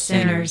for us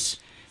sinners.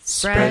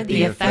 Spread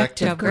the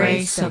effect of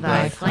grace of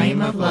thy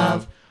flame of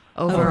love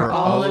over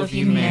all of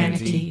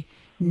humanity,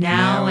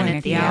 now and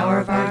at the hour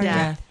of our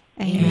death.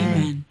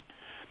 Amen.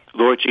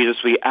 Lord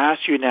Jesus, we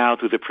ask you now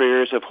through the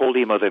prayers of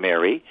Holy Mother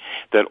Mary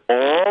that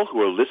all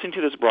who are listening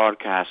to this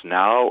broadcast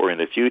now or in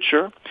the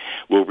future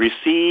will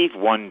receive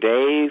one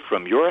day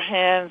from your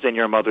hands and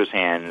your mother's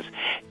hands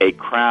a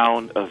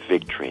crown of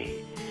victory,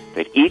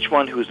 that each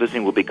one who's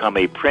listening will become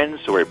a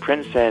prince or a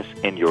princess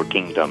in your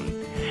kingdom.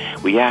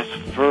 We ask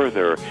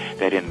further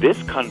that in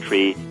this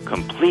country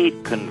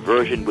complete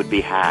conversion would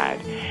be had,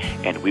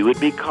 and we would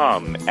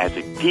become, as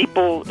a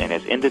people and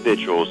as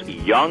individuals,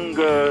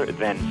 younger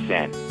than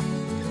sin.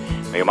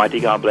 May Almighty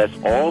God bless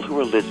all who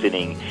are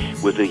listening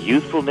with the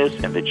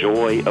youthfulness and the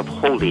joy of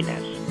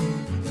holiness.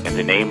 In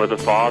the name of the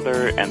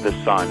Father, and the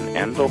Son,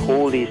 and the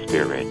Holy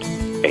Spirit.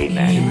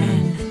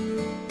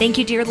 Amen. Thank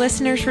you, dear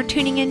listeners, for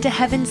tuning in to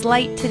Heaven's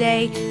Light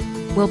today.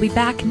 We'll be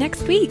back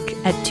next week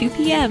at 2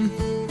 p.m.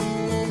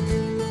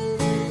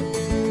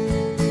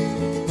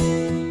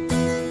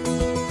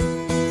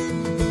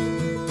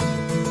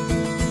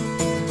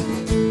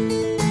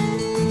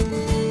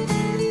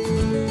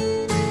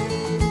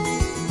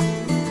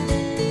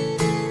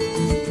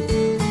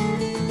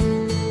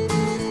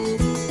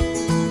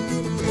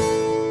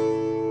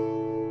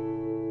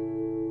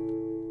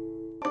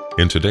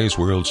 In today's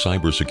world,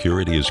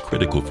 cybersecurity is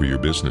critical for your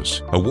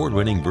business.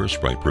 Award-winning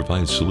Versprite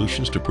provides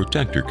solutions to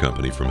protect your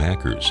company from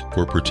hackers.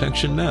 For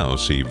protection now,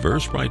 see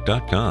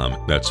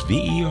Versprite.com. That's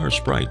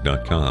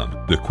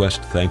VERsprite.com. The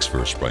Quest thanks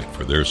Versprite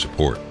for their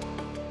support.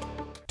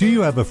 Do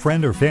you have a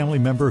friend or family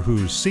member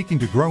who's seeking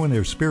to grow in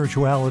their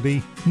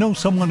spirituality? Know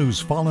someone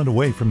who's fallen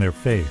away from their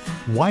faith?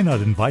 Why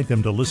not invite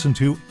them to listen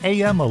to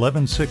AM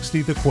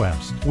 1160 The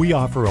Quest? We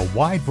offer a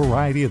wide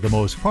variety of the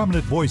most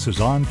prominent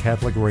voices on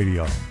Catholic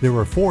radio. There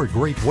are 4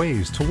 great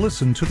ways to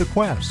listen to The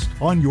Quest: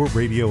 on your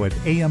radio at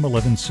AM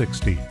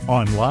 1160,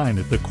 online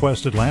at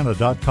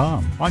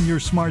thequestatlanta.com, on your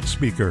smart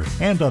speaker,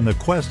 and on the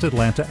Quest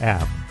Atlanta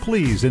app.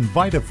 Please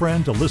invite a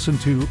friend to listen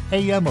to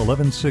AM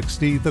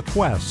 1160 The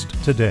Quest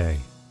today.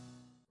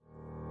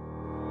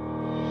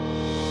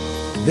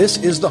 This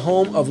is the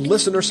home of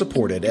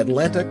listener-supported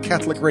Atlanta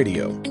Catholic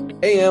Radio,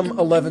 AM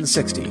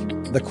 1160,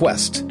 The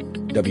Quest,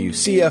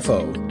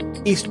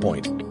 WCFO, East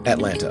Point,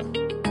 Atlanta.